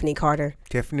is Tiffany Carter.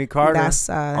 Tiffany Carter. That's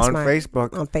on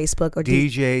Facebook. On Facebook or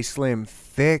DJ Slim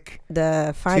Thick.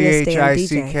 The finest damn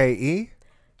DJ. THICKE.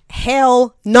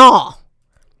 Hell no.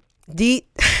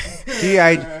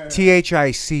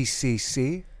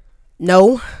 THICCC.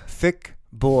 No. Thick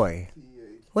boy.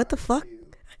 What the fuck?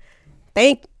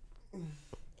 Thank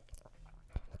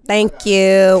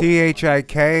you.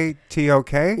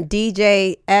 THIKTOK.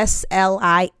 DJ SLIMTHIQ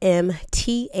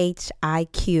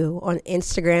on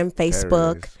Instagram,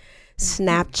 Facebook,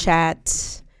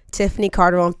 Snapchat, Tiffany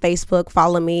Carter on Facebook.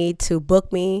 Follow me to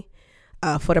book me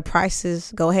for the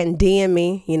prices. Go ahead and DM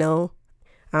me. You know,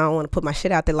 I don't want to put my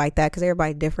shit out there like that because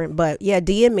everybody's different. But yeah,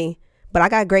 DM me. But I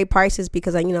got great prices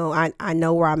because I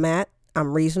know where I'm at.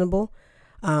 I'm reasonable.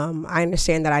 I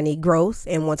understand that I need growth,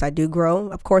 and once I do grow,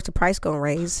 of course, the price gonna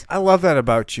raise. I love that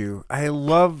about you. I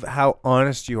love how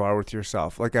honest you are with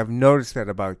yourself. Like, I've noticed that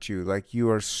about you. Like,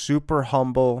 you are super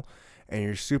humble and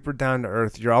you're super down to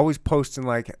earth. You're always posting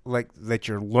like that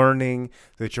you're learning,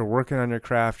 that you're working on your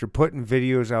craft. You're putting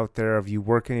videos out there of you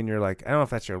working in your, like, I don't know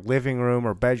if that's your living room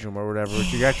or bedroom or whatever,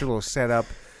 but you got your little setup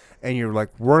and you're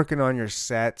like working on your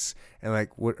sets and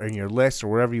like in your lists or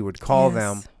whatever you would call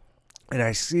them. And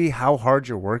I see how hard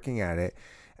you're working at it,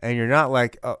 and you're not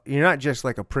like you're not just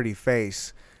like a pretty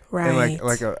face, right? And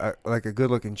like a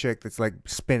good looking chick that's like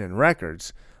spinning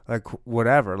records, like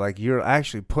whatever. Like, you're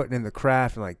actually putting in the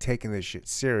craft and like taking this shit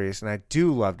serious. And I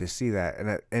do love to see that,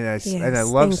 and I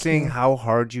love seeing how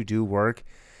hard you do work,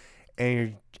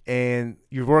 and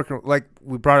you're working, like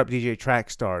we brought up DJ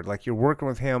Trackstar, like you're working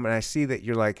with him, and I see that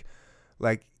you're like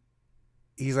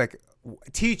he's like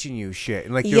teaching you shit,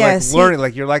 and like you're like learning,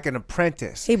 like you're like an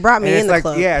apprentice. He brought me in the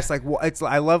club. Yeah, it's like, well,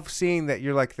 I love seeing that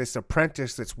you're like this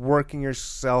apprentice that's working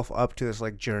yourself up to this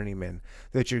like journeyman,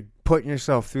 that you're putting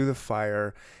yourself through the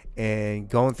fire and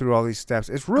going through all these steps.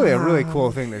 It's really a really cool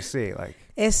thing to see. Like,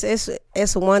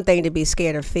 it's one thing to be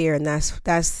scared of fear, and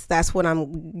that's what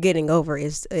I'm getting over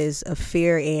is a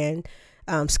fear and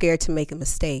scared to make a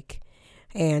mistake,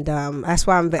 and that's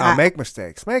why I'll make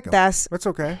mistakes. Make them. That's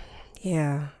okay.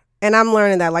 Yeah. And I'm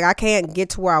learning that, like, I can't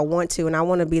get to where I want to, and I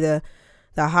want to be the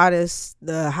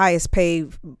highest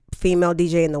paid female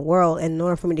DJ in the world. And in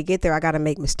order for me to get there, I got to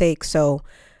make mistakes. So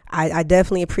I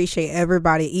definitely appreciate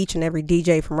everybody, each and every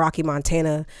DJ from Rocky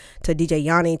Montana to DJ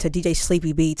Yanni to DJ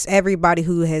Sleepy Beats, everybody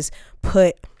who has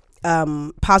put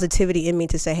positivity in me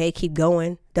to say, hey, keep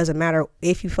going. Doesn't matter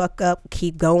if you fuck up,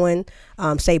 keep going.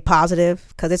 Stay positive,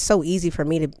 because it's so easy for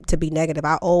me to be negative.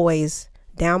 I always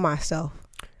down myself.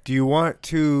 Do you want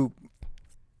to,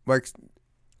 like,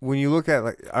 when you look at,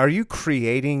 like, are you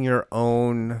creating your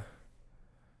own?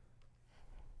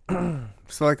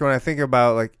 So, like, when I think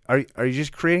about, like, are you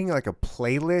just creating like a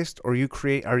playlist, or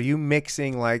are you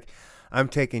mixing, like, I'm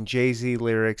taking Jay-Z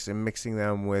lyrics and mixing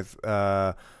them with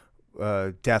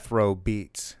Death Row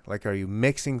beats? Like, are you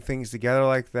mixing things together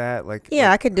like that? Like,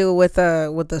 I could do it with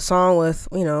the song with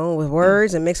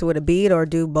words and mix it with a beat, or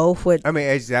do both with. I mean,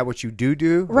 is that what you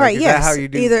do? Right. Like, yes. Is that how you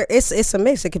do? Either it's a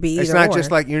mix. It could be either. It's not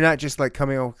just like, you're not just like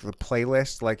coming up with a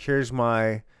playlist. Like, here's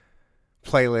my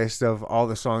playlist of all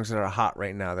the songs that are hot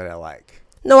right now that I like.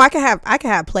 No, I can have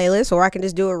playlists, or I can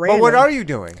just do it random. But what are you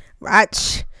doing?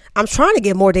 I'm trying to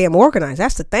get more damn organized.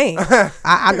 That's the thing.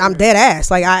 I'm dead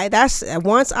ass. Like,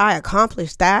 once I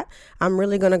accomplish that, I'm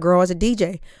really gonna grow as a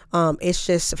DJ. It's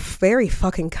just very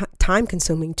fucking time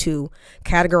consuming to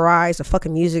categorize the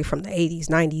fucking music from the 80s,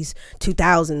 90s,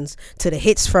 2000s to the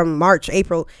hits from March,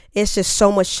 April. It's just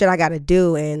so much shit I gotta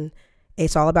do, and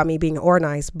it's all about me being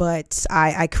organized. But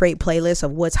I create playlists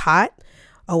of what's hot,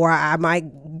 or I might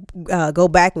go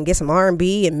back and get some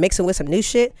R&B and mix it with some new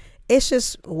shit. It's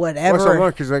just whatever. Well, so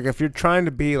because, like, if you're trying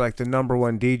to be like the number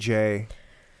one DJ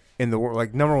in the world,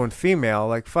 like number one female,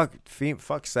 like fuck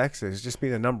sexes, just be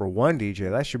the number one DJ.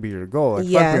 That should be your goal. Like,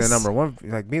 fuck be the number one,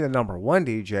 like be the number one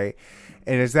DJ.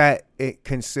 And is that it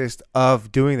consists of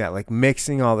doing that, like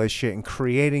mixing all this shit and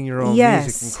creating your own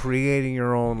music and creating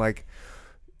your own, like,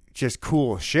 just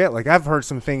cool shit. Like, I've heard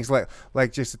some things like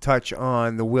just to touch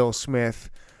on the Will Smith,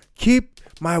 keep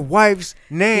my wife's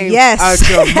name out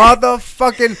your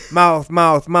motherfucking mouth.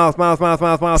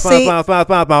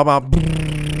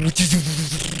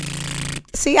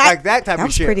 See, like that type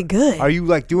of shit. That was pretty good. Are you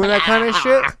like doing that kind of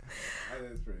shit?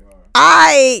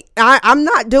 I'm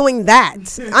not doing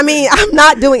that. I mean, I'm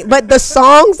not doing, but the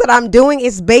songs that I'm doing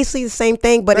is basically the same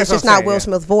thing, but it's just not Will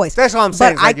Smith's voice. That's all I'm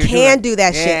saying. But I can do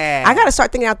that shit. I got to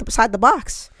start thinking outside the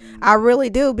box. I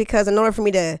really do, because in order for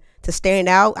me to stand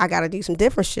out, I got to do some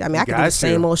different shit. I mean, I can do the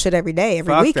same old shit every day,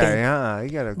 every weekend. You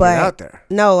got to get out there.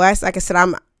 No, that's, like I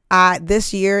said,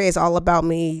 this year is all about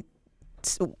me.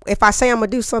 If I say I'm going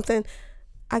to do something,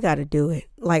 I got to do it.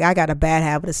 Like, I got a bad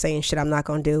habit of saying shit I'm not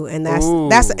going to do. And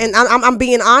and I'm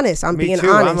being honest. I'm being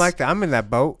honest. I'm like that. I'm in that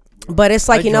boat. But it's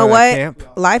like, you know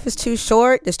what? Life is too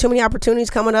short. There's too many opportunities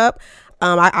coming up.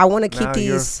 I want to keep these.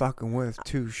 You're fucking with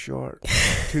too short,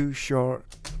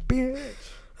 bitch.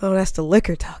 Oh, that's the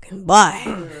liquor talking. Bye.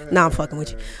 No, I'm fucking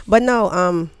with you. But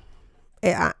no,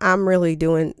 I'm really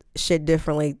doing shit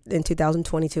differently in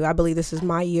 2022. I believe this is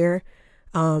my year.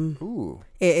 Ooh.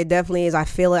 It definitely is. I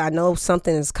feel it. I know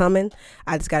something is coming.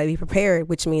 I just got to be prepared,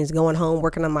 which means going home,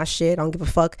 working on my shit. I don't give a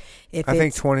fuck if I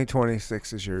think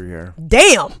 2026 is your year.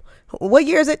 Damn. What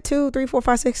year is it? 2, 3, 4,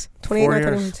 5, 6, 28, 4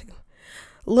 29, years. 22.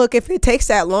 Look, if it takes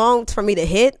that long for me to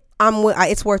hit,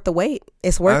 it's worth the wait.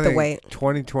 It's worth the wait.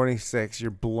 2026,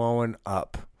 you're blowing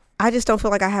up. I just don't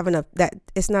feel like I have enough. That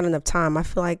it's not enough time. I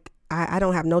feel like I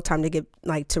don't have no time to get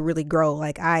like to really grow.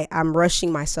 Like I'm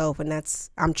rushing myself, and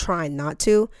I'm trying not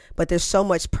to. But there's so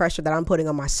much pressure that I'm putting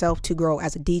on myself to grow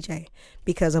as a DJ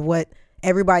because of what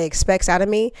everybody expects out of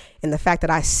me, and the fact that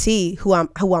I see who I'm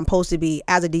supposed to be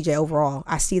as a DJ overall.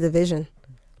 I see the vision.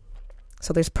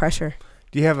 So there's pressure.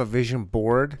 Do you have a vision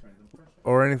board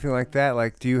or anything like that?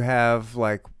 Like, do you have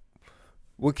like,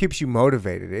 what keeps you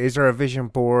motivated? Is there a vision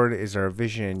board? Is there a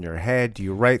vision in your head? Do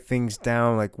you write things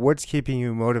down? Like, what's keeping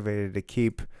you motivated to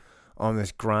keep on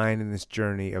this grind and this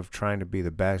journey of trying to be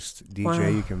the best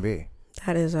DJ you can be?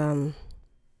 That is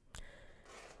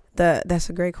that's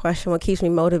a great question. What keeps me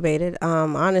motivated?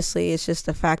 Honestly, it's just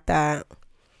the fact that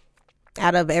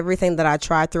out of everything that I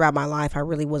tried throughout my life, I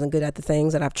really wasn't good at the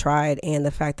things that I've tried, and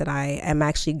the fact that I am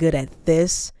actually good at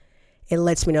this, it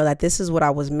lets me know that this is what I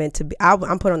was meant to be.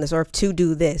 I'm put on this earth to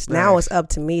do this. Nice. Now it's up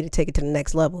to me to take it to the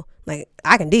next level. Like,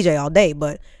 I can DJ all day,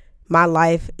 but my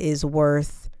life is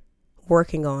worth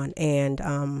working on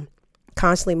and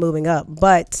constantly moving up.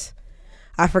 But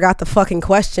I forgot the fucking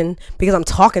question because I'm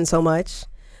talking so much.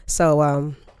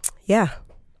 So, yeah.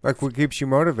 Like, what keeps you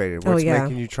motivated? What's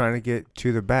making you trying to get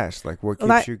to the best? Like, what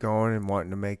keeps you going and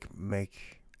wanting to make?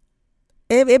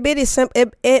 It is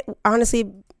simple. It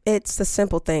honestly, it's the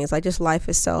simple things, like just life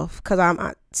itself.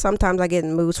 Because sometimes I get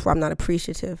in moods where I'm not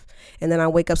appreciative, and then I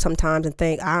wake up sometimes and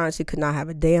think I honestly could not have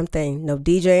a damn thing. No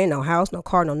DJ, no house, no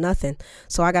car, no nothing.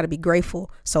 So I got to be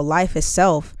grateful. So life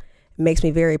itself makes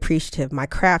me very appreciative. My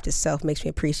craft itself makes me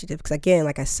appreciative. Because again,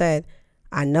 like I said,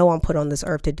 I know I'm put on this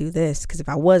earth to do this, because if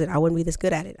I wasn't, I wouldn't be this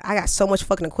good at it. I got so much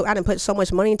fucking equipment. I didn't put so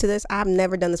much money into this. I've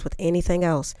never done this with anything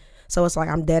else. So it's like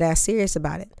I'm dead ass serious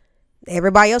about it.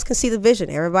 Everybody else can see the vision.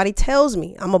 Everybody tells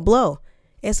me I'm a blow.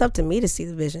 It's up to me to see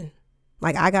the vision.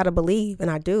 Like, I got to believe,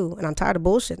 and I do. And I'm tired of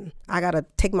bullshitting. I got to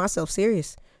take myself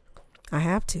serious. I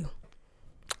have to.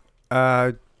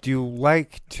 Do you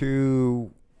like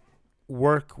to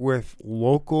work with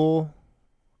local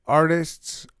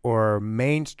artists or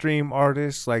mainstream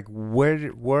artists? Like, where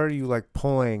are you like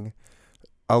pulling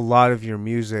a lot of your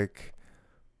music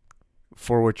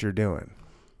for what you're doing?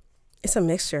 It's a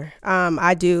mixture.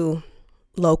 I do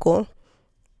local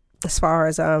as far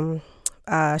as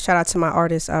shout out to my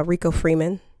artist Rico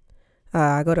Freeman.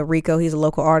 I go to Rico, he's a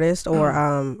local artist, or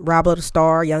Roblo the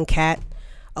Star, Young Cat,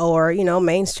 or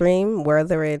mainstream,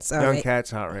 whether it's Young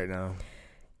Cat's hot right now.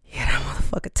 Yeah, that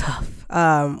motherfucker tough.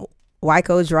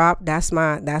 Wyco Drop, that's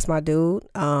my dude.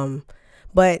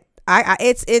 But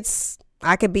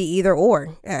I could be either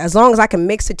or. As long as I can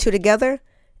mix the two together,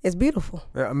 it's beautiful.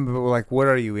 Like, what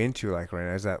are you into like right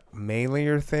now? Is that mainly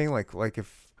your thing? Like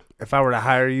if I were to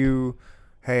hire you,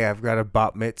 hey, I've got a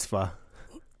bat mitzvah.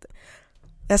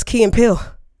 That's Key and Peele.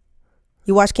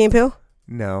 You watch Key and Peele?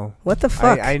 No. What the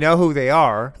fuck? I know who they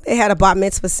are. They had a bat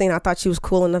mitzvah scene. I thought you was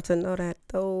cool enough to know that,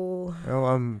 though. No,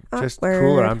 I'm just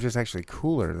cooler. I'm just actually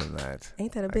cooler than that.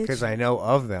 Ain't that a bitch? Because I know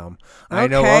of them. Okay. I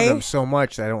know of them so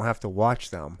much that I don't have to watch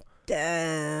them. You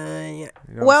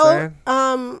know what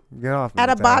I'm saying? Get off me at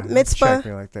a bat mitzvah. Check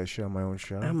me like that shit on my own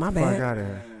show. My bad. Fuck out of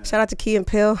here. Shout out to Key and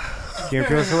Peele. Key and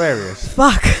Peele's hilarious.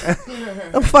 Fuck.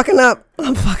 I'm fucking up.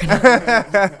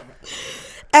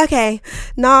 Okay.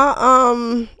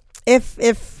 No,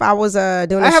 if I was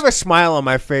doing I have a smile on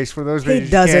my face for those that you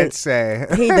can't say.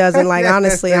 He doesn't. Like,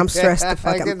 honestly, I'm stressed the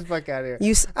fuck out. Get the fuck out of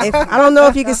here. I don't know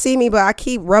if you can see me, but I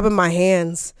keep rubbing my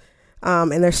hands,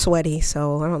 and they're sweaty,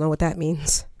 so I don't know what that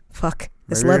means. Fuck.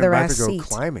 This leather ass seat. Go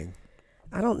climbing.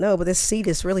 I don't know, but this seat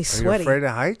is really sweaty. Are you afraid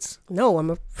of heights? No,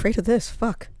 I'm afraid of this.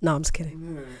 Fuck. No, I'm just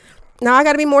kidding. No, I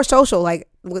got to be more social. Like,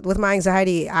 with my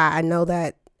anxiety, I know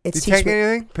that it's. Do you take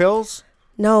anything? Pills?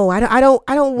 No, I don't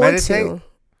want Meditate? to.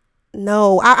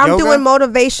 No, I'm doing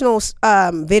motivational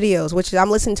videos, which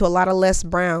I'm listening to a lot of Les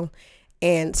Brown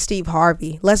and Steve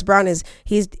Harvey. Les Brown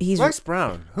he's Les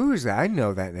Brown. Who is that? I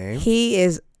know that name. He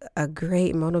is a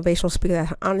great motivational speaker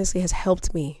that honestly has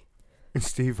helped me.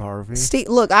 Steve Harvey.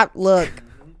 Look.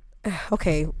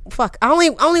 Okay, fuck. I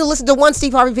only listen to one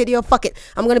Steve Harvey video. Fuck it.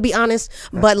 I'm gonna be honest,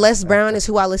 but Les Brown is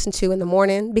who I listen to in the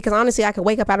morning, because honestly, I could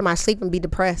wake up out of my sleep and be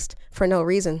depressed for no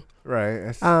reason.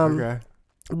 Right. Okay.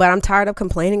 But I'm tired of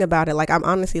complaining about it. Like, I'm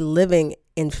honestly living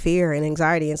in fear and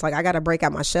anxiety. It's like I gotta break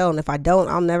out my shell, and if I don't,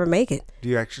 I'll never make it. Do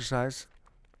you exercise?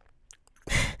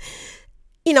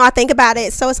 I think about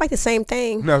it. So it's like the same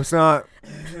thing. No, it's not.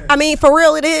 I mean, for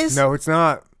real, it is. No, it's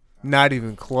not. Not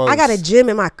even close. I got a gym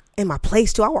in my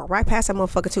place too. I walk right past that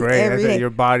motherfucker too every day. Your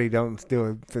body don't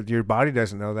do it. Your body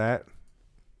doesn't know that.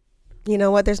 You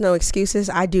know what? There's no excuses.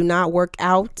 I do not work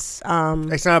out. It's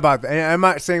not about. I'm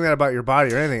not saying that about your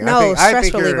body or anything. No, I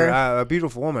think reliever. You're a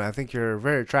beautiful woman. I think you're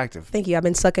very attractive. Thank you. I've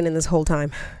been sucking in this whole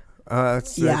time.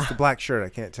 It's the black shirt. I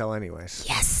can't tell anyways.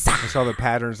 Yes. I saw the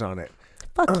patterns on it.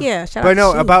 Fuck yeah. Shout But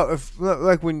out no, to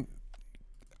you. when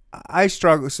I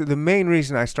struggle. So the main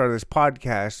reason I started this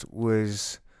podcast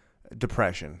was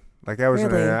depression. Like I was.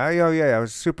 Really? I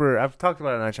was super. I've talked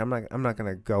about it. I'm not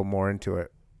gonna go more into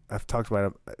it. I've talked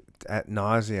about it at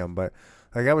nauseum, but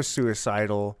like I was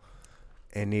suicidal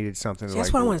and needed something to That's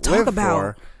like what I want to live talk about.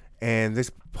 for. And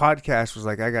this podcast was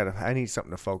like, I need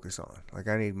something to focus on. Like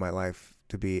I need my life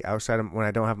to be outside of when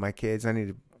I don't have my kids. I need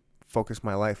to focus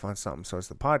my life on something. So it's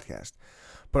the podcast,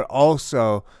 but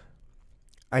also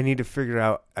I need to figure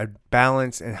out a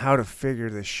balance and how to figure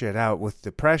this shit out with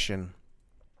depression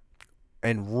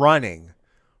and running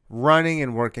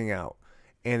and working out.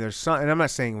 And there's some, and I'm not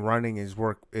saying running is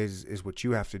what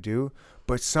you have to do,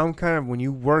 but some kind of, when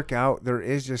you work out, there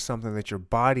is just something that your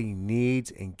body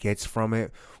needs and gets from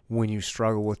it when you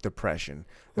struggle with depression.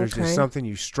 There's just something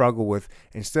you struggle with.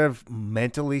 Instead of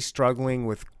mentally struggling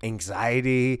with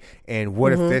anxiety and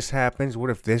what if this happens,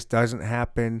 what if this doesn't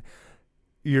happen,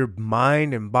 your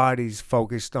mind and body's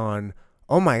focused on,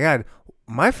 oh my God,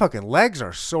 my fucking legs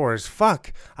are sore as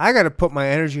fuck. I got to put my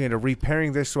energy into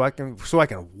repairing this so I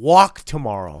can walk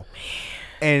tomorrow.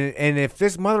 And if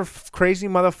this crazy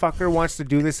motherfucker wants to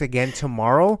do this again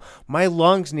tomorrow, my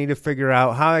lungs need to figure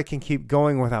out how I can keep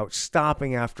going without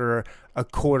stopping after a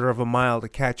quarter of a mile to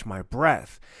catch my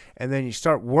breath. And then you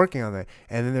start working on that.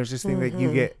 And then there's this thing that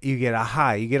you get a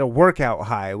high. You get a workout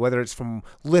high, whether it's from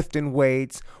lifting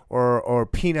weights or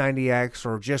P90X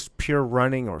or just pure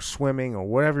running or swimming or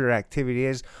whatever your activity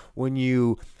is. When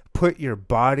you put your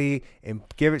body and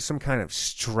give it some kind of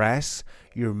stress,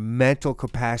 your mental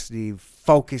capacity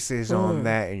focuses on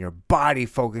that and your body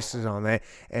focuses on that.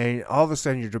 And all of a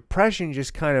sudden your depression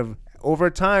just kind of over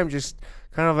time just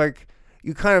kind of like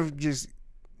you kind of just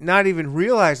not even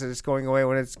realize that it's going away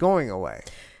when it's going away.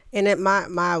 And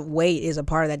my weight is a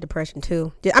part of that depression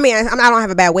too. I mean, I don't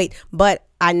have a bad weight, but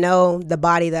I know the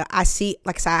body that I see.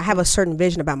 Like I said, I have a certain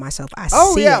vision about myself.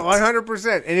 Oh yeah,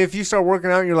 100%. And if you start working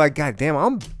out, and you're like, God damn,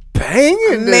 I'm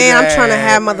banging. Man, I'm trying to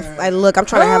have I'm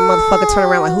trying to have a motherfucker turn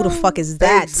around like, who the fuck is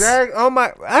that? Exactly. Oh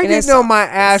my! I didn't know my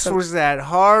ass was that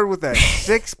hard with a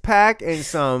 6-pack and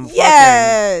some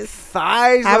fucking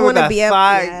thighs. I want to be able.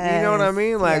 You know what I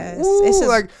mean? Like, woo,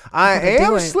 like I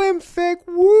am slim, thick.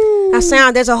 Woo.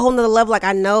 There's a whole nother level. Like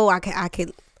I know I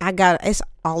got. It's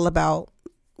all about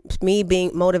me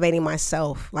motivating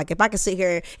myself. Like if I could sit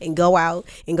here and go out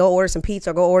and go order some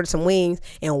pizza or go order some wings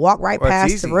and walk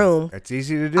past the room, it's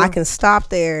easy to do. I can stop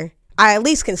there. I at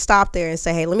least can stop there and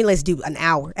say, hey, let's do an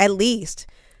hour at least.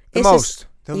 The most.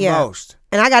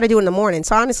 And I got to do it in the morning.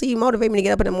 So honestly, you motivate me to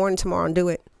get up in the morning tomorrow and do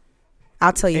it.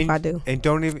 I'll tell you if I do. And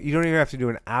you don't even have to do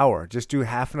an hour. Just do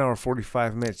half an hour,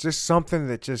 45 minutes. Just something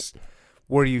that just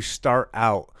where you start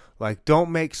out. Like, don't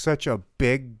make such a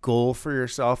big goal for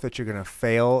yourself that you're gonna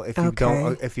fail if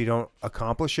you don't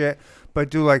accomplish it. But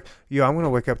do like, I'm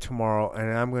gonna wake up tomorrow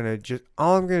and I'm gonna do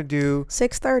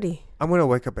 6:30. I'm gonna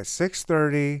wake up at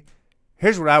 6:30.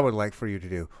 Here's what I would like for you to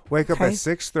do: wake up at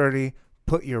 6:30,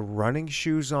 put your running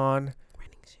shoes on,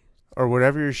 or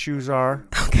whatever your shoes are.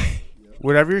 Okay.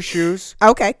 Whatever your shoes.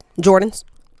 Okay. Jordans.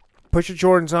 Put your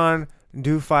Jordans on,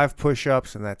 do 5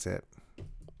 push-ups, and that's it.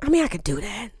 I mean, I could do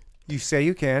that. You say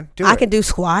you can. I can do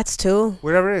squats too.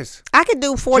 Whatever it is. I could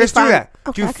do 45. Just do that.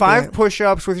 Okay, do 5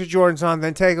 push-ups with your Jordans on,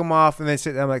 then take them off, and then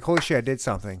sit there. I'm like, holy shit, I did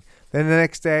something. Then the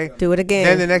next day. Do it again.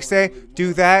 Then the next day,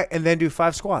 do that, and then do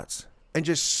 5 squats. And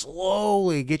just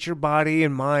slowly get your body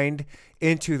and mind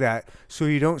into that so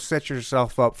you don't set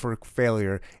yourself up for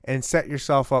failure and set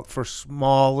yourself up for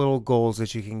small little goals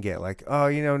that you can get. Like,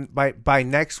 by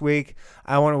next week,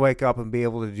 I want to wake up and be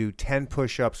able to do 10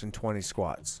 push-ups and 20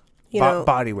 squats.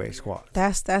 Body weight squat.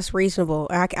 That's reasonable.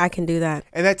 I can do that.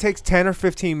 And that takes 10 or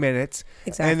 15 minutes.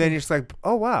 Exactly. And then you're just like,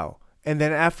 oh, wow. And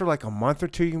then after like a month or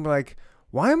two, you can be like,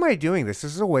 why am I doing this?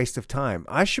 This is a waste of time.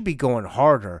 I should be going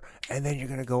harder. And then you're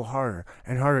going to go harder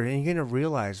and harder. And you're going to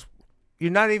realize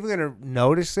you're not even going to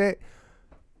notice it.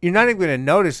 You're not even going to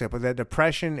notice it, but that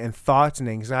depression and thoughts and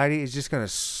anxiety is just going to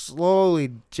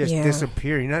slowly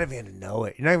disappear. You're not even going to know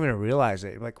it. You're not even going to realize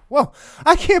it. You're like, whoa,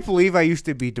 I can't believe I used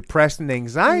to be depressed and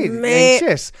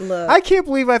anxious. Look, I can't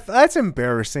believe that's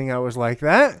embarrassing. I was like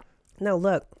that. No,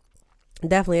 look,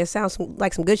 Definitely, it sounds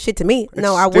like some good shit to me. It's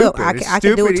no, I will. stupid. I It's can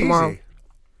do stupid it tomorrow. easy.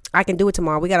 I can do it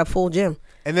tomorrow. We got a full gym.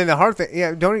 And then the hard thing,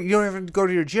 you don't have to go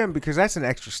to your gym because that's an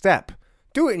extra step.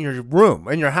 Do it in your room,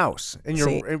 in your house, in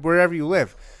wherever you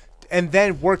live, and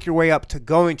then work your way up to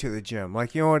going to the gym.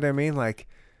 Like, you know what I mean? Like,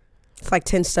 it's like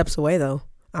 10 steps away though.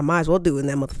 I might as well do it in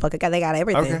that motherfucker. They got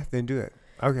everything. Okay, then do it.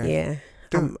 Okay.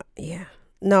 Yeah. Yeah.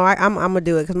 No, I'm gonna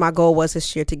do it because my goal was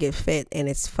this year to get fit, and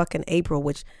it's fucking April,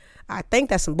 which I think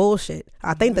that's some bullshit.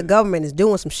 I think the government is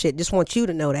doing some shit. Just want you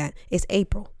to know that it's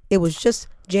April. It was just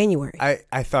January.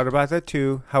 I thought about that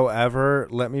too. However,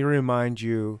 let me remind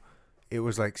you, it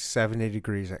was like 70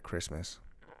 degrees at Christmas.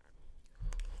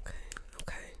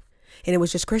 Okay. And it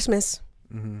was just Christmas.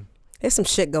 Mm-hmm. There's some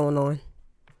shit going on.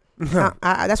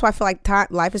 That's why I feel like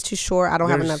life is too short. I don't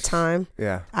have enough time.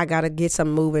 Yeah. I gotta get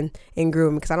something moving and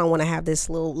grooving because I don't want to have this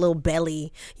little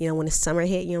belly. You know, when the summer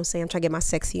hit, you know what I'm saying? I'm trying to get my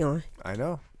sexy on. I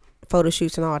know. Photo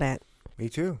shoots and all that. Me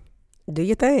too. Do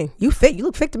your thing. You fit. You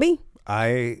look fit to me.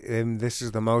 This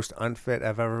is the most unfit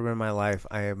I've ever been in my life.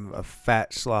 I am a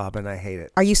fat slob and I hate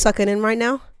it. Are you sucking in right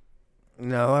now?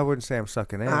 No, I wouldn't say I'm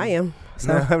sucking in. I am.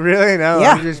 So. No, really? No.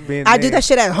 Yeah. I'm just being I me. do that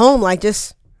shit at home. I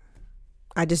just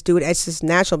do it. It's just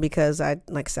natural because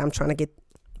I'm trying to get,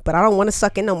 but I don't want to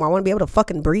suck in no more. I want to be able to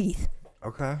fucking breathe.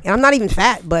 Okay. And I'm not even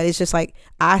fat, but it's just like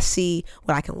I see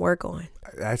what I can work on.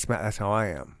 That's how I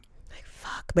am.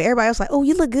 Fuck. But everybody else like, oh,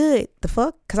 you look good. The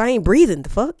fuck? Because I ain't breathing. The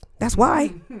fuck? That's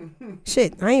why.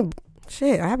 Shit.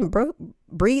 I haven't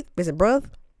breathed. Is it bruh? Is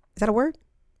that a word?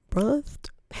 Breathed?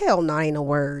 Hell no, ain't no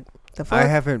word. The fuck? I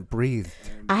haven't breathed.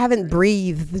 I haven't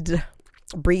breathed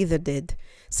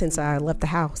since I left the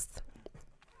house.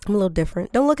 I'm a little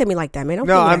different. Don't look at me like that, man. Don't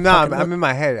No, give me I'm that not. fucking I'm look. in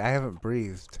my head. I haven't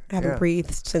breathed. I haven't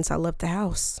breathed since I left the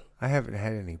house. I haven't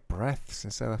had any breath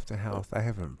since I left the house. I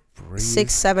haven't breathed.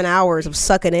 6-7 hours of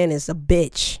sucking in is a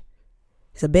bitch.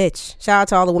 It's a bitch. Shout out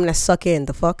to all the women that suck in.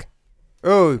 The fuck?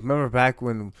 Oh, remember back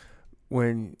when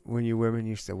you women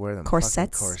used to wear them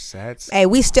Corsets? Corsets? Hey,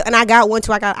 we still, and I got one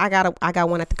too. I got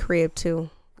one at the crib too.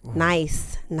 Ooh.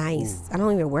 Nice. Ooh. I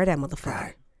don't even wear that motherfucker.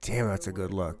 God damn, that's a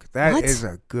good look. That is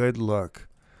a good look.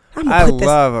 I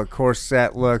love a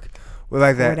corset look with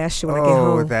like that. That shit when I get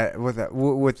home.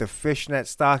 With the fishnet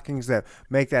stockings that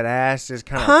make that ass just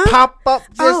kind of pop up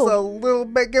just a little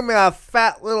bit. Give me a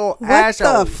fat little ass.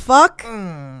 What the fuck?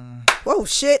 Whoa,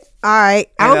 shit. All right.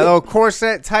 And a little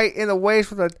corset tight in the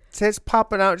waist with the tits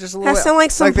popping out just a little bit. That sound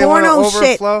like some porno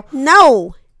shit.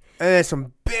 No. And then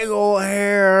some big old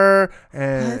hair.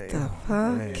 And what the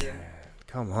fuck? Man,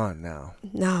 come on now.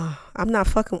 Nah, I'm not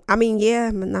fucking. I mean,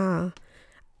 yeah, but nah.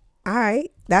 All right.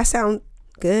 That sounds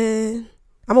good.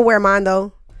 I'm going to wear mine,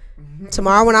 though.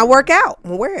 Tomorrow when I work out,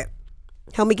 I'm going to wear it.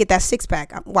 Help me get that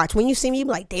 6-pack. Watch, when you see me, you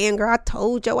be like, damn, girl, I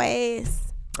told your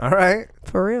ass. All right.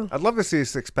 For real. I'd love to see a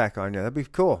 6-pack on you. That'd be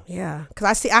cool. Yeah.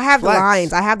 Because I have Flex. the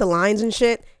lines. I have the lines and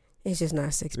shit. It's just not a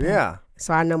 6-pack. Yeah.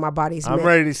 So I know my body's I'm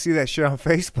ready to see that shit on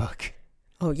Facebook.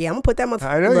 Oh, yeah. I'm going to put that motherfucker.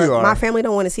 I know you are. My family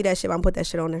don't want to see that shit, but I'm going to put that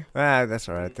shit on there. That's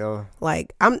all right. They'll be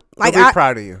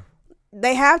proud of you.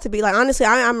 They have to be. Like, honestly,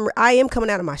 I am coming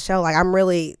out of my shell. Like, I'm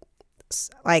really,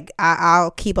 like,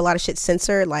 I'll keep a lot of shit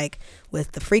censored, like,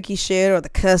 with the freaky shit or the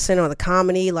cussing or the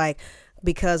comedy, like,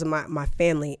 because of my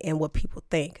family and what people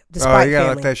think. Despite you gotta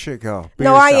family. let that shit go.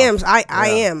 No, yourself. I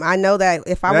am. I know that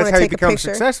if I want to take a picture. That's how you become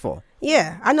successful.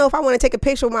 Yeah, I know if I want to take a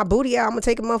picture with my booty out, I'm going to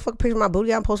take a motherfucking picture of my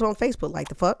booty out and post it on Facebook. Like,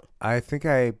 the fuck? I think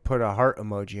I put a heart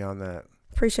emoji on that.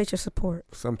 Appreciate your support.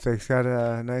 Something's got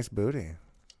a nice booty.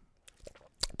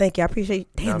 Thank you. I appreciate.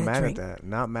 Not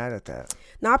mad at that.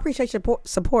 No, I appreciate your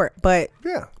support. But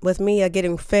yeah, with me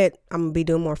getting fit, I'm gonna be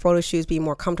doing more photo shoots, be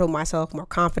more comfortable with myself, more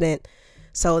confident.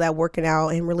 So that working out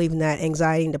and relieving that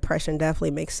anxiety and depression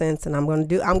definitely makes sense. And I'm going to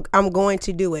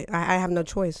do it. I have no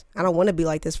choice. I don't want to be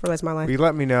like this for the rest of my life. You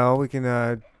let me know. We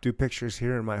can do pictures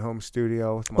here in my home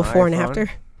studio with my before iPhone. And after.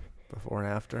 Before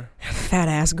and after. Fat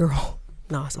ass girl.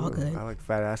 No, it's all good. I like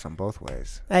fat ass on both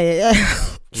ways. You know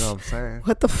what I'm saying?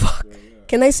 What the fuck?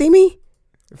 Can they see me?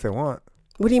 If they want.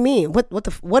 What do you mean? What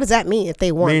does that mean if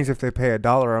they want? It means if they pay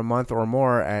 $1 a month or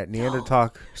more at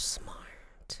Neandertalk. You're smart.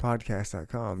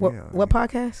 Podcast.com. What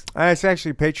podcast? It's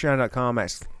actually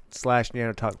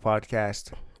patreon.com/Neandertalk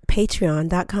podcast.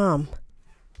 Patreon.com.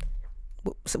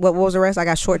 What was the rest? I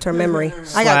got short-term memory.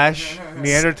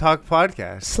 /Neandertalk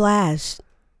podcast.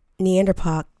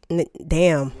 /Neandertalk.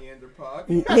 Damn.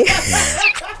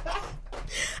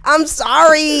 I'm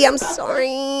sorry.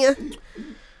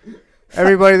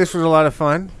 Everybody, this was a lot of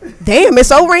fun. Damn,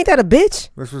 it's over. Ain't that a bitch?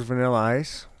 This was Vanilla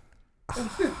Ice.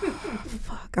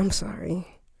 Fuck, I'm sorry.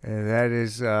 And that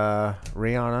is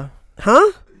Rihanna.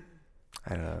 Huh?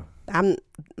 I don't know. I'm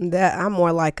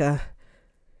more like a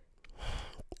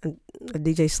A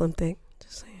DJ Slim Thick.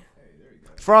 Just saying.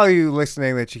 For all you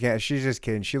listening that you can't, she's just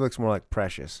kidding. She looks more like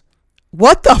Precious.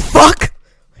 What the fuck?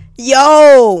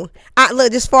 Yo,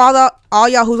 look, just for all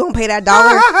y'all who don't pay that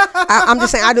dollar, I'm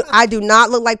just saying I do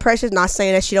not look like Precious. Not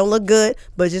saying that she don't look good,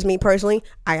 but just me personally,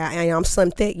 I'm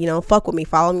Slim Thick. You know, fuck with me.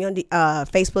 Follow me on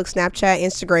Facebook, Snapchat,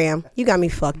 Instagram. You got me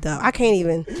fucked up. I can't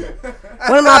even.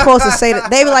 What am I supposed to say?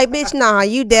 They be like, bitch, nah,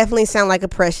 you definitely sound like a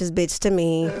Precious bitch to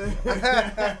me.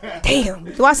 Damn,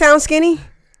 do I sound skinny?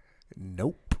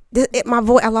 Nope. My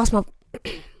voice, I lost my.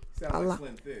 Sound like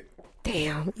Slim Thick.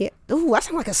 Damn, yeah. Ooh, I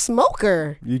sound like a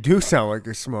smoker. You do sound like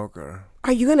a smoker.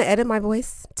 Are you gonna edit my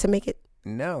voice to make it?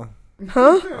 No.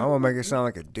 Huh? I'm gonna make it sound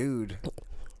like a dude.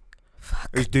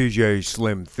 Fuck. It's DJ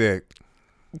Slim Thick.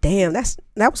 Damn, that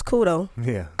was cool though.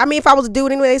 Yeah. I mean, if I was a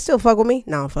dude anyway, they still fuck with me.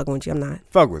 No, I'm fucking with you. I'm not.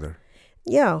 Fuck with her.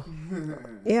 Yo,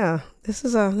 yeah. This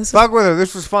is Fuck with her.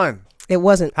 This was fun. It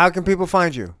wasn't. How can people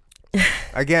find you?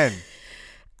 Again.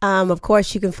 Of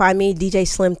course, you can find me, DJ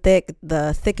Slim Thick,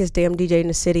 the thickest damn DJ in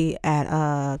the city,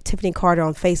 at Tiffany Carter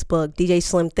on Facebook, DJ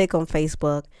Slim Thick on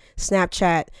Facebook.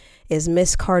 Snapchat is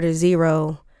Miss Carter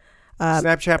 0.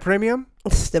 Snapchat Premium?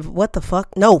 What the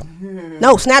fuck? No,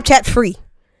 Snapchat free.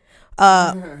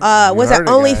 What's that? heard it,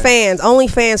 OnlyFans.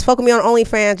 OnlyFans. Fuck with me on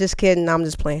OnlyFans. Just kidding. I'm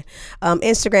just playing.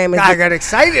 Instagram is. I got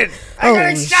excited. I got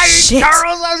Holy excited, shit.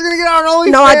 Charles. I was gonna get on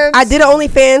OnlyFans. No, I did an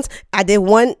OnlyFans. I did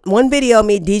one video of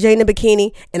me DJing in a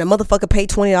bikini, and a motherfucker paid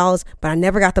 $20, but I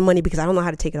never got the money because I don't know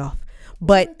how to take it off.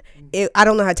 But I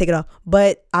don't know how to take it off.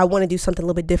 But I want to do something a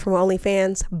little bit different with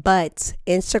OnlyFans. But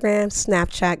Instagram,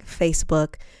 Snapchat,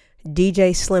 Facebook,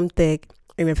 DJ Slim Thick,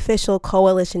 an official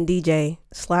coalition DJ.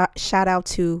 Shout out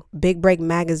to Big Break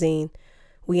Magazine.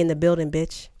 We in the building,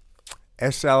 bitch.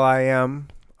 SLIM_THIQ.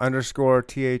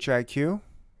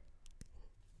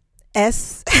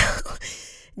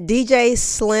 DJ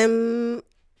Slim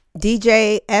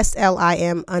DJ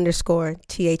SLIM_THIQ.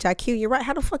 You're right.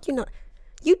 How the fuck you know?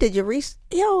 You did your research.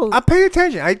 Yo. I pay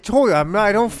attention. I told you.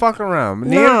 I don't fuck around. No.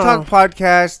 Neanderthal Talk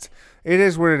Podcast. It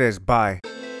is what it is. Bye.